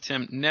want to tell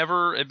Tim,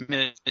 never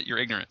admit your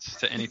ignorance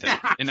to anything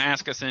and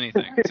ask us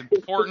anything. It's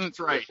important.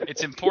 Right.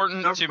 It's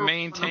important to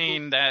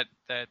maintain that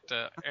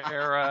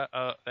era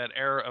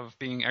of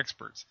being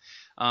experts.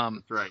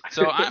 Right.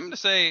 So I'm going to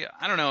say,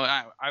 I don't know.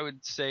 I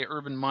would say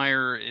Urban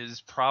Meyer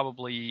is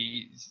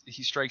probably,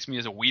 he strikes me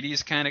as a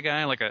Wheaties kind of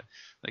guy,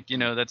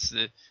 that's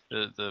the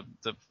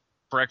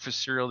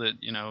breakfast cereal that,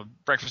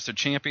 breakfast of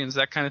champions,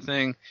 that kind of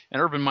thing. And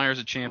Urban Meyer's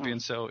a champion,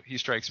 so he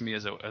strikes me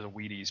as a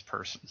Wheaties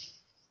person.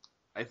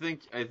 I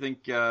think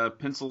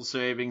pencil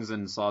shavings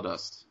and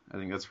sawdust. I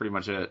think that's pretty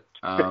much it.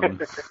 I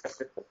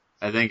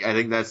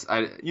think that's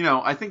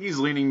I think he's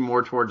leaning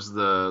more towards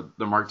the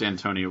Mark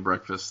D'Antonio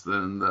breakfast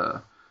than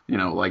the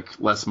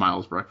Les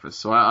Miles breakfast.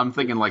 So I'm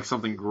thinking like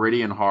something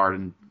gritty and hard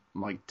and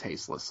like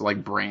tasteless,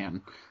 like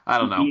bran. I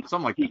don't know,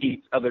 something like that. He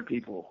eats other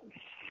people.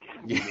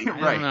 Yeah,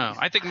 right. I don't know.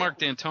 I think Mark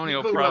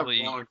D'Antonio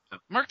probably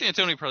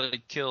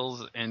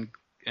kills and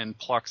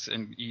plucks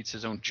and eats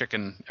his own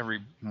chicken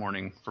every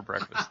morning for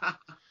breakfast.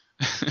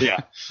 Yeah.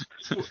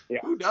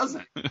 Who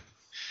doesn't?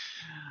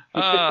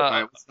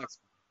 Right, what's next?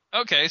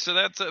 Okay, so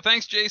that's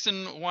thanks,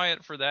 Jason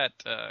Wyatt, for that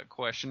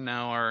question.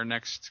 Now our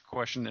next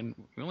question, and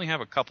we only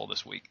have a couple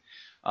this week.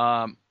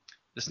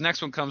 This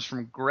next one comes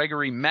from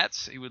Gregory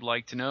Metz. He would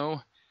like to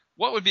know,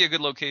 what would be a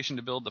good location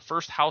to build the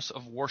first house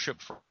of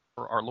worship for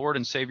our Lord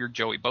and Savior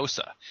Joey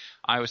Bosa?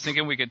 I was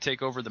thinking we could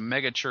take over the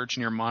mega church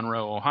near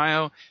Monroe,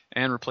 Ohio,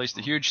 and replace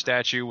the huge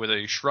statue with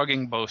a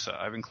shrugging Bosa.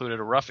 I've included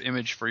a rough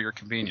image for your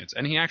convenience,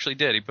 and he actually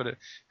did. He put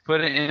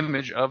an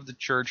image of the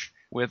church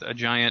with a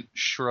giant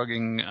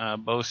shrugging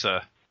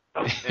Bosa.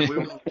 And we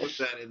will put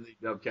that in the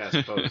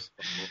Dubcast post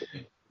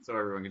so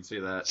everyone can see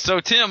that. So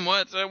Tim,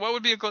 what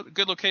would be a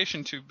good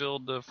location to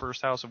build the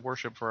first house of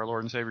worship for our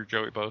Lord and Savior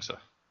Joey Bosa?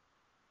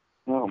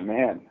 Oh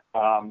man.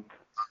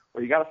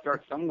 Well, you got to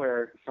start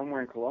somewhere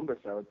in Columbus,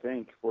 I would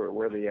think,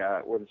 where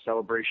the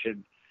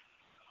celebration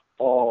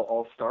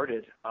all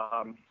started.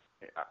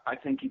 I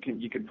think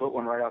you can put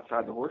one right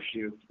outside the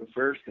Horseshoe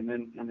first, and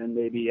then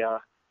maybe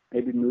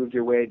move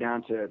your way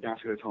down to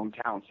his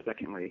hometown.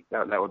 Secondly,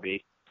 that'd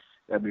be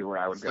where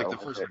I would go. It's like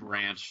the first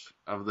branch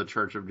of the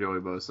Church of Joey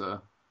Bosa.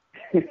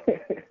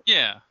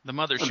 Yeah, the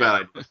mothership.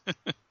 Bad idea.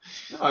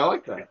 No, I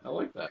like that.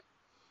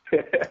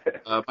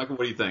 Michael,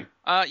 what do you think?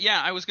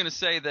 Yeah, I was going to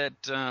say that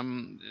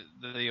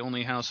the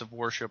only house of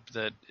worship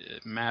that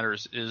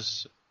matters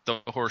is the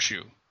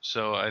Horseshoe.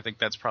 So I think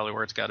that's probably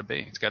where it's got to be.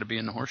 It's got to be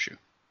in the Horseshoe.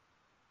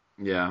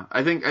 Yeah,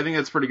 I think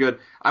that's pretty good.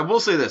 I will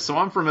say this. So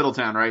I'm from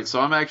Middletown, right? So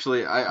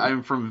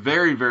I'm from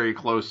very, very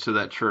close to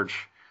that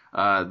church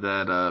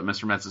that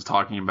Mr. Metz is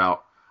talking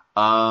about.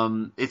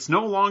 It's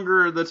no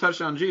longer the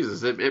Touchdown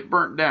Jesus. It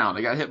burnt down.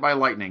 It got hit by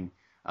lightning.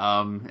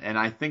 And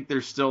I think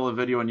there's still a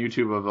video on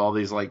YouTube of all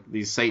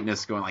these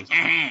Satanists going like,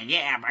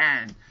 yeah,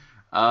 burn.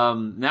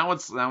 Now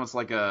it's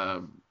like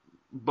a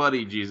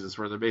buddy Jesus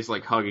where they're basically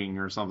like hugging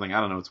or something. I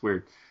don't know. It's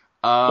weird.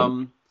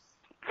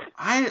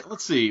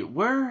 Let's see,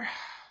 where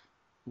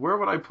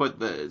would I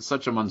put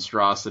such a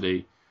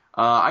monstrosity?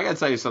 I gotta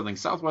tell you something.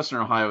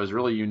 Southwestern Ohio is a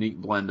really unique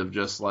blend of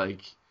just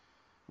like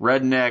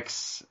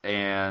rednecks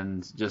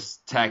and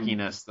just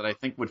tackiness that I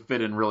think would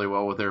fit in really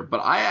well with there. But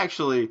I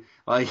actually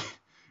like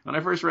when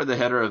I first read the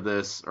header of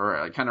this, or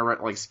I kind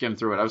of skimmed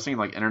through it. I was thinking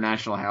like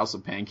International House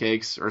of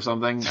Pancakes or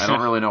something. I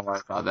don't really know why I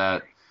thought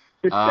that.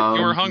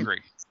 You were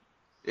hungry.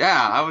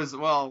 Yeah, I was.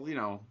 Well,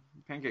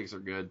 pancakes are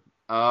good.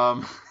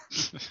 I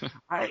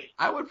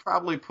would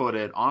probably put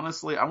it,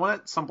 honestly, I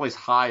want it someplace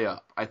high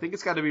up. I think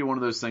it's got to be one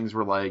of those things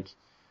where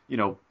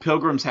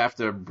pilgrims have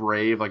to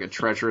brave like a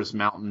treacherous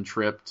mountain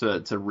trip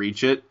to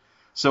reach it.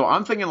 So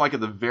I'm thinking like at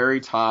the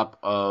very top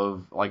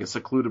of like a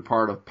secluded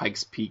part of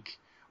Pikes Peak,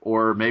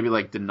 or maybe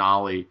like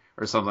Denali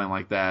or something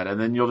like that. And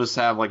then you'll just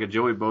have like a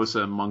Joey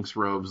Bosa in monk's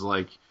robes,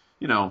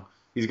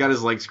 he's got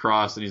his legs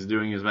crossed and he's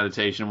doing his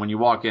meditation. When you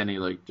walk in,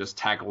 he just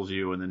tackles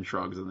you and then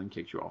shrugs and then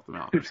kicks you off the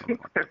mountain or something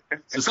like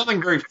that. So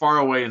something very far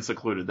away and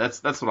secluded.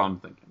 That's what I'm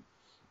thinking.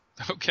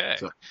 Okay.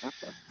 So.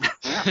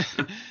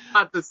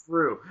 Thought this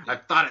through.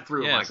 I've thought it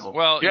through, yes. Michael.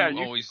 Well, yeah,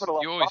 you always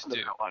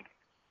do.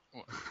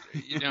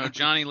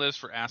 Johnny lives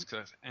for Ask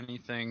Us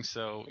Anything,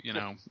 so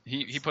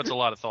he puts a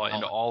lot of thought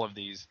into all of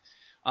these.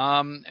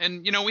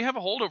 And we have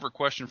a holdover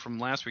question from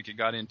last week. It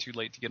got in too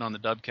late to get on the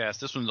Dubcast.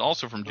 This one's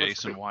also from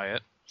Jason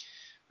Wyatt.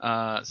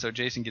 So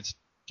Jason gets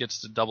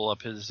to double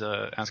up his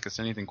Ask Us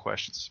Anything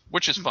questions,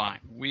 which is fine.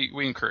 We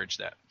encourage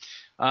that.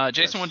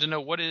 Jason wanted to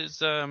know what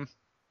is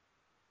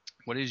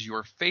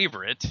your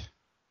favorite,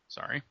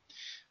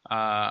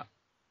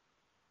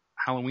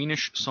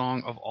 Halloweenish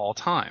song of all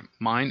time.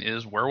 Mine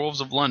is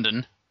Werewolves of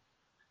London.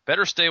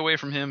 Better stay away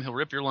from him. He'll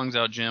rip your lungs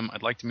out, Jim.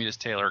 I'd like to meet his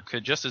tailor.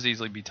 Could just as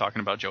easily be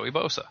talking about Joey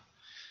Bosa.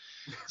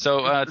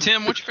 So,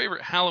 Tim, what's your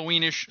favorite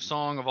Halloweenish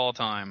song of all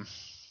time?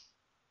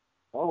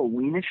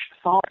 Halloweenish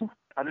song?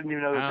 I didn't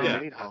even know that they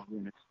made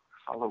Halloweenish.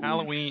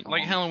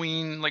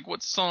 Halloween, like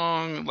what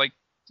song,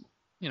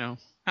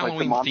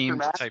 Halloween like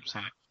themed type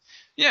song.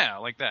 Yeah,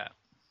 like that.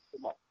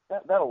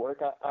 That'll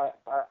work. I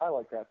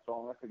like that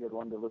song. That's a good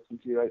one to listen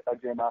to. I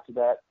jam out to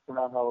that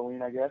around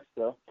Halloween, I guess.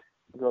 So,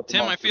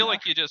 Tim, I feel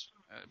like you took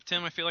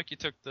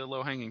the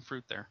low hanging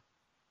fruit there.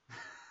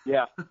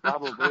 Yeah,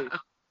 probably.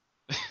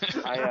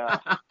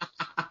 I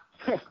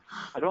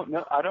don't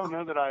know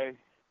that I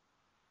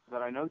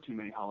know too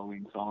many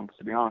Halloween songs,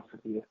 to be honest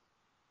with you.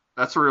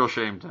 That's a real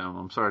shame, Tim.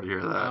 I'm sorry to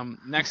hear that.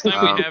 Next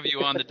time we have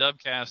you on the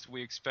Dubcast,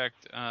 we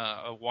expect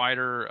a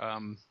wider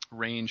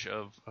range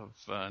of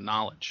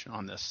knowledge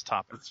on this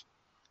topic.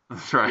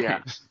 That's right.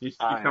 Yeah. You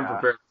come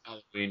prepared for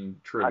Halloween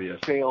trivia.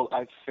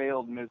 I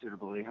failed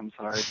miserably. I'm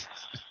sorry.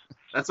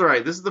 That's all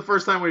right. This is the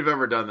first time we've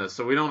ever done this,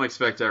 so we don't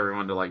expect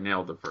everyone to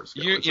nail the first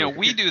go.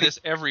 We do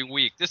this every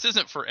week. This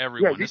isn't for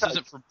everyone. This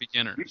isn't for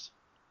beginners.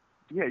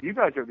 Yeah, you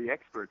guys are the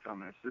experts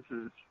on this. This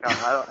is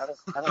I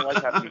don't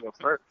like having to go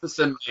first. This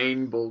is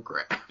inane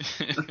bullcrap.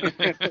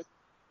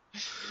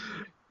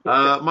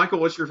 Michael,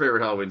 what's your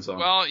favorite Halloween song?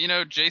 Well,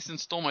 Jason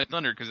stole my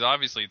thunder because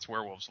obviously it's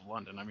Werewolves of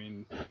London. I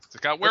mean, it's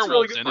got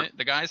werewolves in it.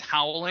 The guy's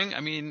howling.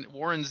 I mean,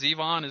 Warren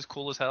Zevon is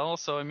cool as hell.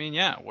 So, I mean,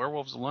 yeah,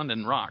 Werewolves of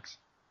London rocks.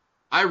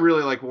 I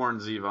really like Warren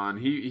Zevon.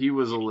 He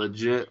was a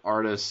legit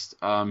artist.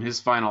 His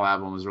final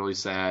album was really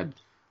sad.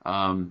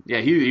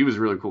 He was a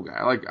really cool guy.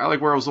 I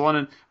like Werewolves of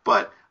London,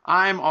 but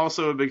I'm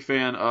also a big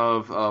fan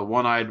of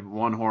One-Eyed,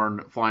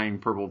 One-Horn, Flying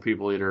Purple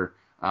People Eater.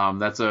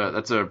 That's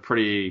a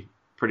pretty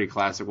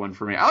classic one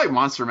for me. I like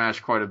Monster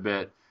Mash quite a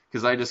bit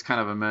because I just kind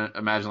of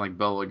imagine like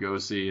Bela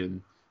Lugosi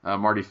and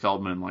Marty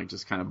Feldman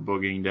just kind of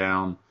boogieing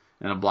down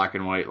in a black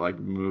and white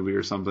movie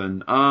or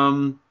something.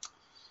 Let's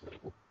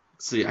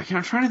see. I'm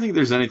trying to think if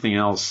there's anything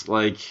else.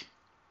 I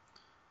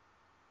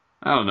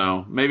don't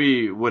know.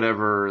 Maybe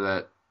whatever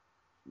that.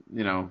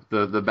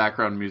 The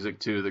background music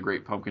to The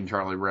Great Pumpkin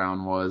Charlie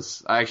Brown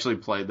was. I actually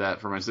played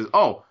that for my sister.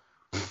 Oh,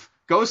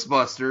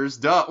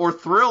 Ghostbusters, duh, or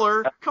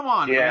Thriller. Come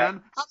on,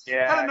 man. How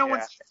did no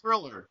one see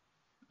Thriller?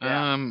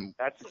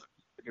 That's a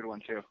good one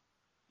too.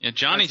 Yeah,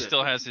 Johnny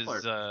still has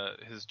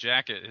his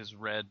jacket, his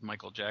red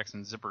Michael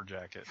Jackson zipper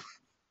jacket.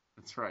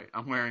 That's right.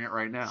 I'm wearing it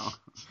right now.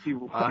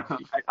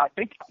 I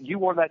think you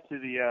wore that to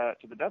the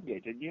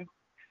Dubgate, didn't you?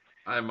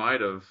 I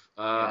might have.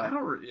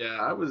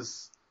 I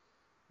was.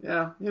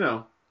 Yeah,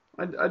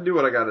 I do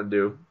what I got to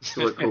do to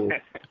look cool.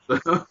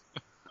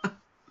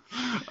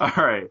 All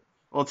right.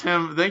 Well,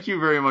 Tim, thank you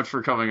very much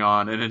for coming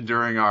on and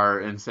enduring our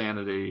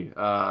insanity /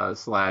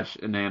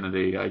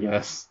 inanity, I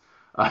guess.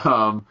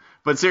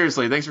 But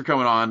seriously, thanks for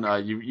coming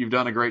on. You've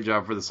done a great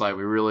job for the site.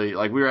 We really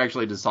we were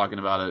actually just talking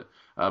about it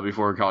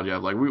before we called you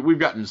up. We've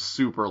gotten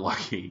super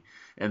lucky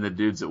in the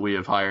dudes that we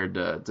have hired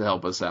to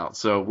help us out.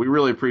 So we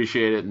really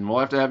appreciate it, and we'll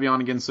have to have you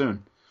on again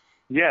soon.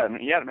 Yeah,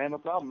 man, no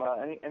problem.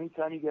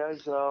 Anytime you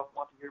guys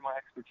want to hear my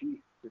expertise,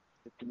 just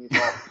give me a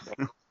call. So.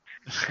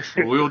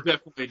 Well, we will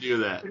definitely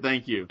do that.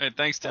 Thank you. Hey,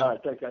 thanks, Tim. All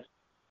right, thanks, guys.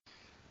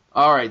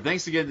 All right,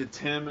 thanks again to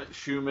Tim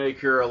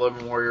Shoemaker,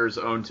 11 Warriors'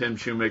 own Tim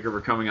Shoemaker, for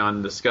coming on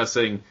and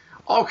discussing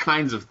all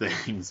kinds of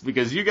things,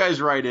 because you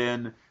guys write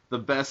in the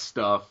best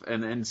stuff,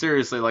 and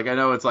seriously, like, I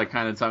know it's like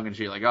kind of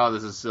tongue-in-cheek, like, oh,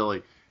 this is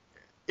silly.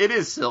 It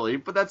is silly,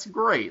 but that's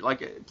great.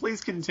 Like,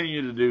 please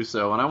continue to do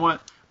so, and I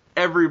want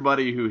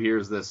everybody who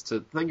hears this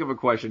to think of a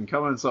question,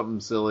 come up with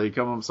something silly,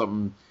 come up with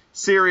something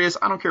serious,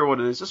 I don't care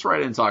what it is, just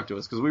write in and talk to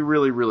us, because we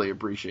really, really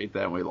appreciate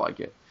that, and we like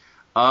it.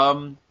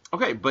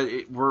 Okay, but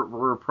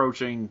we're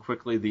approaching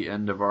quickly the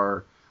end of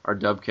our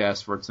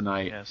Dubcast for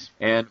tonight. Yes.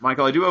 And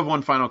Michael, I do have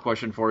one final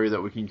question for you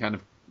that we can kind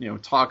of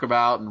talk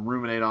about and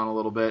ruminate on a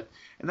little bit,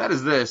 and that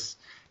is this: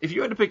 if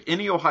you had to pick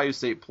any Ohio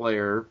State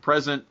player,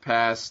 present,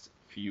 past,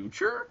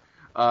 future,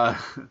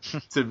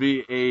 to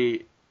be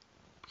a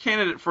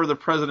candidate for the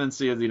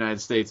presidency of the United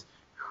States,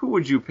 who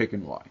would you pick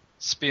and why?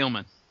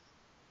 Spielman.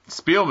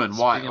 Spielman.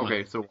 Why? Spielman.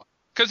 Okay, so why?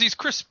 Because he's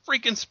Chris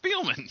freaking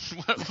Spielman.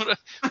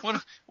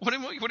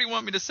 What do you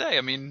want me to say?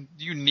 I mean,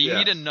 do you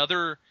need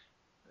another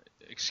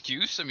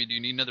excuse? I mean, do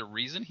you need another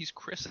reason? He's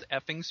Chris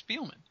effing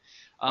Spielman.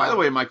 By the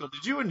way, Michael,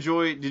 did you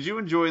enjoy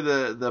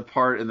the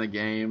part in the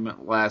game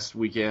last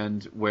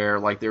weekend where,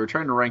 like, they were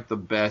trying to rank the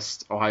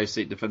best Ohio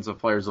State defensive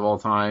players of all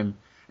time,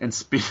 and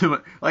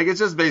Spielman, like, it's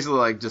just basically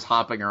like just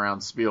hopping around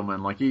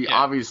Spielman. Like, he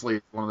obviously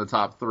is one of the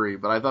top three,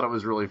 but I thought it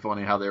was really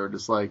funny how they were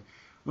just like,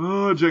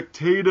 oh, Jack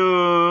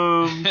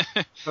Tatum.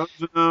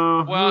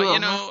 Well,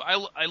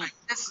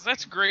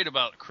 that's great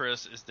about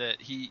Chris, is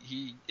that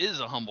he is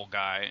a humble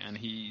guy, and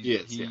he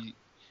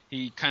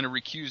kind of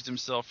recused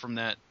himself from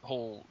that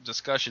whole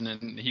discussion,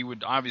 and he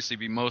would obviously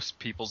be most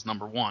people's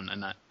number one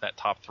in that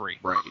top three.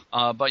 Right.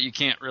 But you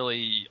can't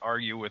really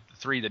argue with the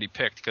three that he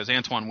picked, because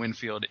Antoine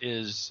Winfield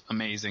is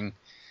amazing.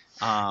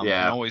 And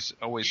always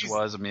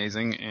was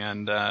amazing,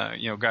 and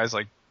guys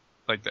like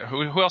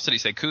who else did he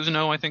say?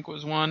 Kuzno, I think,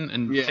 was one,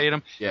 and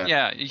Tatum.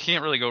 Yeah, you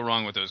can't really go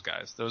wrong with those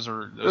guys. Those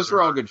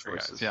are all good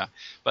choices. Guys. Yeah,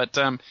 but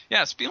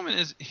Spielman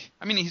is.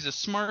 I mean, he's a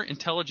smart,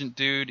 intelligent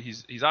dude.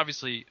 He's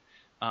obviously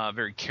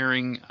very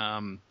caring.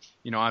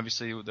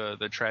 Obviously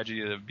the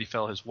tragedy that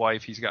befell his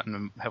wife, he's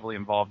gotten heavily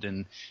involved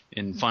in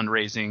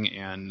fundraising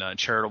and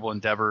charitable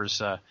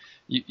endeavors.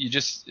 You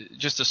just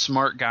a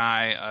smart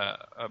guy,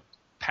 a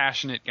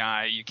passionate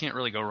guy. You can't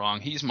really go wrong.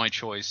 He's my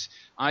choice.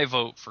 I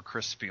vote for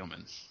Chris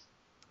Spielman.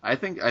 I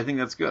think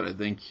that's good. I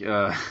think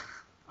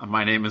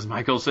my name is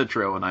Michael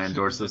Citro, and I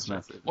endorse this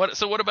message.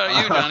 So what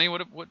about you, Donnie?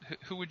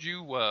 Who would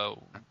you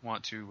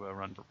want to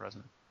run for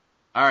president?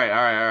 All right.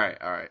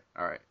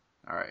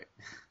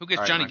 Who gets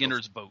all right, Johnny Michael.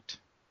 Ginter's vote?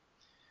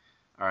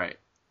 All right.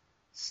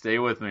 Stay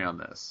with me on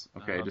this.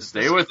 Okay, just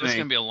stay with me. This is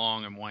going to be a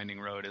long and winding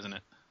road, isn't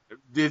it?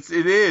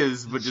 It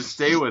is, but just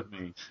stay with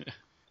me.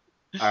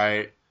 All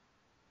right.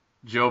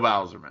 Joe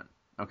Bauserman.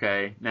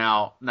 Okay.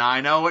 Now I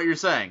know what you're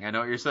saying.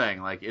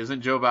 Like,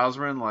 isn't Joe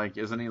Bauserman,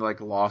 isn't he,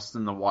 lost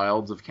in the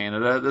wilds of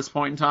Canada at this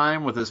point in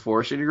time with his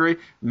forestry degree?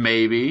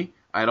 Maybe.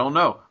 I don't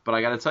know. But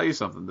I got to tell you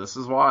something. This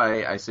is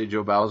why I say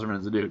Joe Bauserman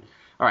is a dude.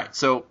 All right.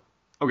 So,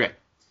 okay.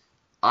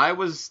 I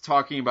was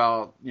talking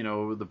about,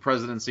 the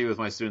presidency with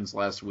my students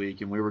last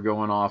week, and we were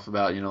going off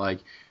about,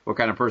 what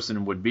kind of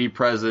person would be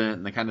president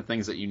and the kind of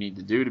things that you need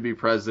to do to be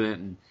president,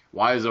 and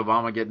why is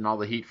Obama getting all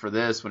the heat for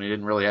this when he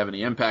didn't really have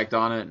any impact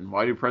on it, and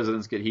why do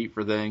presidents get heat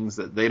for things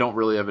that they don't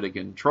really have any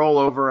control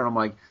over? And I'm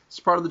like, it's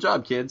part of the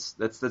job, kids.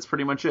 That's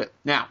pretty much it.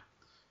 Now,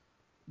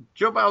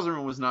 Joe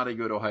Bauserman was not a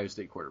good Ohio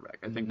State quarterback.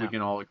 I think we can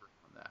all agree.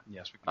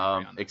 Yes, we can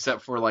agree on that.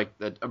 Except for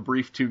a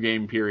brief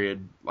 2-game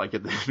period, at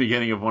the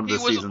beginning of one of the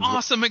seasons. He was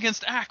awesome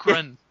against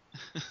Akron.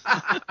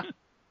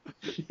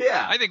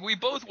 Yeah, I think we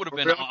both would have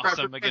been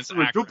awesome against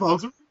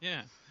Akron.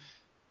 Yeah.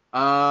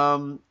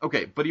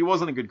 Okay, but he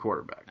wasn't a good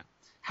quarterback. No.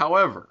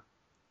 However,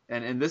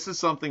 and this is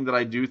something that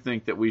I do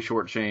think that we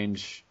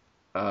shortchange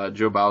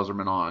Joe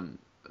Bauserman on,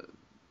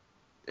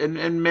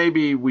 and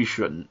maybe we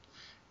shouldn't,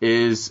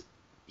 is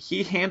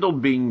he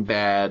handled being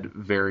bad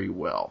very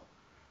well.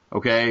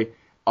 Okay?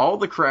 All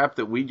the crap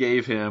that we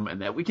gave him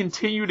and that we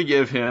continue to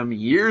give him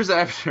years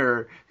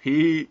after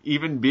he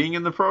even being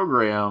in the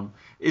program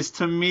is,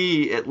 to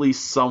me, at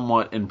least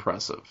somewhat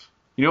impressive.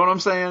 You know what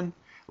I'm saying?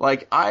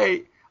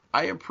 I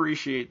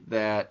appreciate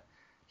that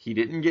he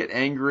didn't get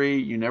angry.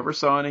 You never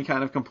saw any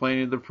kind of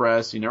complaining to the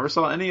press. You never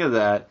saw any of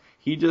that.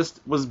 He just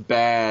was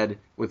bad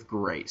with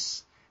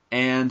grace.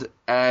 And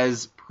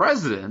as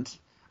president,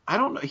 I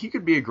don't know. He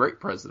could be a great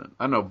president.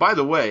 I don't know. By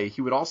the way,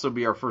 he would also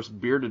be our first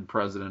bearded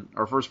president,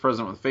 our first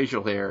president with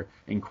facial hair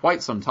in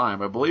quite some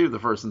time. I believe the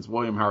first since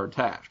William Howard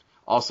Taft,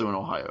 also an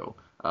Ohio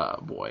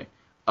boy.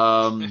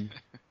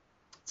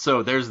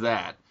 So there's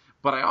that.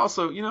 But I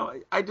also,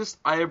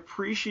 I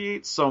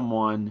appreciate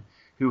someone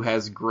who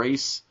has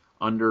grace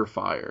under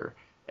fire.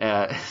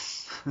 And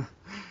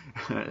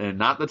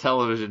not the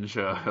television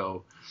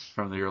show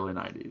from the early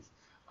 90s.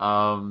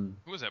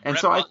 Who was that?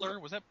 Brett Butler?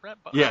 Was that Brett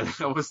Butler? Yeah,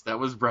 that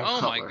was Brett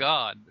Butler. Oh my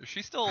God, is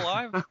she still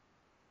alive?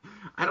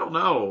 I don't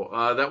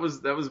know. That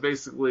was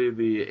basically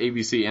the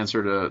ABC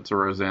answer to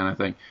Roseanne, I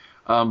think.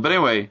 But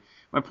anyway,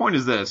 my point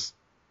is this: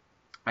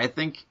 I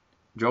think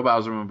Joe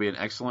Bauserman would be an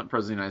excellent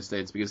president of the United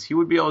States because he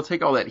would be able to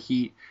take all that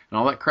heat and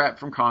all that crap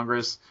from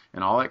Congress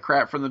and all that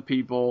crap from the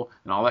people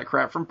and all that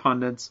crap from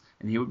pundits,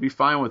 and he would be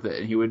fine with it.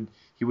 And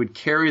he would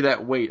carry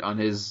that weight on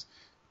his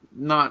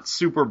not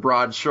super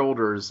broad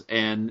shoulders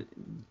and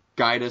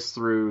guide us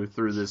through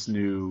this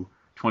new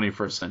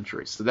 21st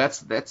century. So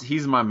that's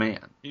he's my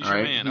man. He's all your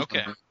right? man. He's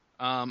Okay.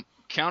 my man.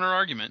 Counter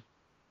argument.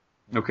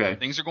 Okay.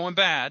 Things are going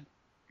bad.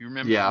 You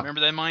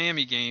remember that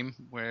Miami game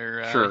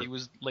where Sure. he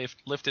was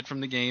lifted from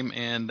the game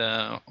and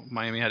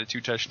Miami had a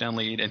 2-touchdown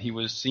lead and he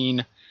was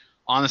seen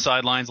on the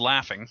sidelines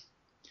laughing.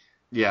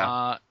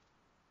 Yeah.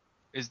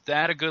 Is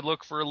that a good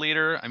look for a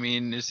leader? I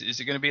mean, is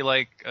it going to be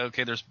like,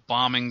 okay, there's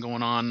bombing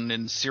going on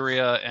in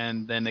Syria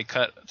and then they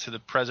cut to the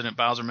President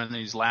Bauserman and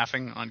he's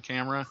laughing on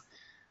camera?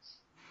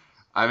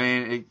 I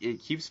mean,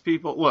 it keeps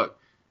people – look,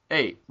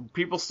 hey,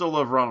 people still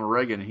love Ronald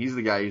Reagan. He's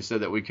the guy who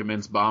said that we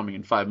commenced bombing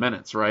in 5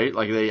 minutes, right?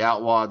 Like they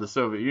outlawed the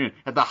Soviet Union.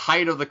 At the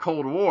height of the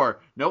Cold War,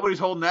 nobody's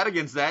holding that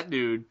against that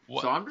dude.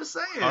 What? So I'm just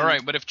saying. All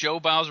right, but if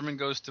Joe Bauserman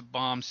goes to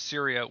bomb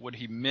Syria, would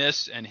he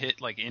miss and hit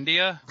like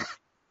India?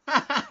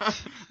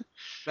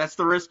 That's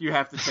the risk you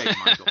have to take,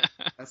 Michael.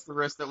 That's the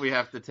risk that we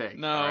have to take.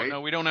 No,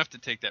 we don't have to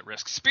take that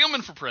risk.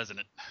 Spielman for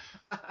president.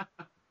 All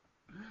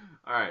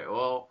right,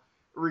 well,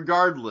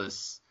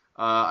 regardless –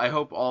 I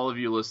hope all of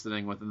you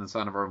listening within the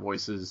sound of our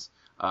voices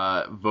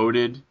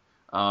voted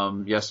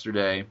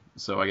yesterday.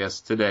 So I guess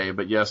today,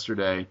 but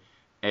yesterday.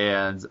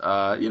 And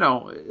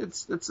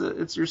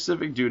it's your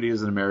civic duty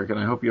as an American.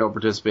 I hope you all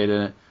participate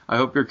in it. I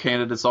hope your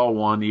candidates all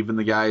won, even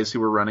the guys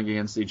who were running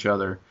against each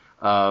other.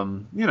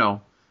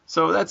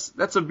 So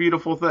that's a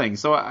beautiful thing.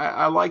 So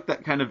I like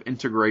that kind of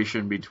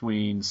integration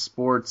between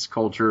sports,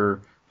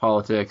 culture,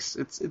 politics.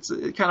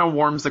 It kind of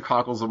warms the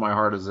cockles of my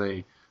heart as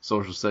a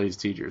social studies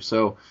teacher.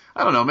 So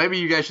I don't know. Maybe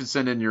you guys should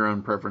send in your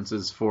own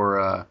preferences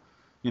for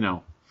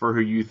who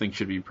you think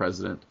should be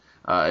president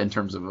in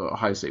terms of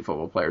Ohio State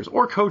football players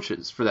or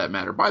coaches for that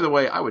matter. By the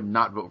way, I would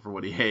not vote for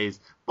Woody Hayes,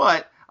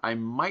 but I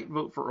might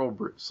vote for Earl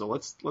Bruce. So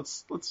let's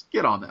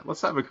get on that.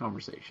 Let's have a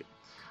conversation.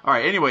 All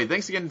right. Anyway,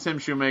 thanks again to Tim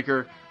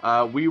Shoemaker.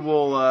 We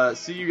will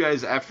see you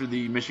guys after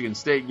the Michigan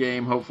State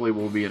game. Hopefully,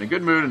 we'll be in a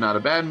good mood and not a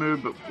bad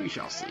mood, but we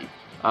shall see.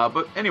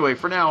 But anyway,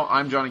 for now,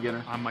 I'm Johnny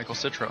Ginner. I'm Michael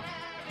Citro.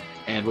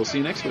 And we'll see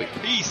you next week.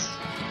 Peace.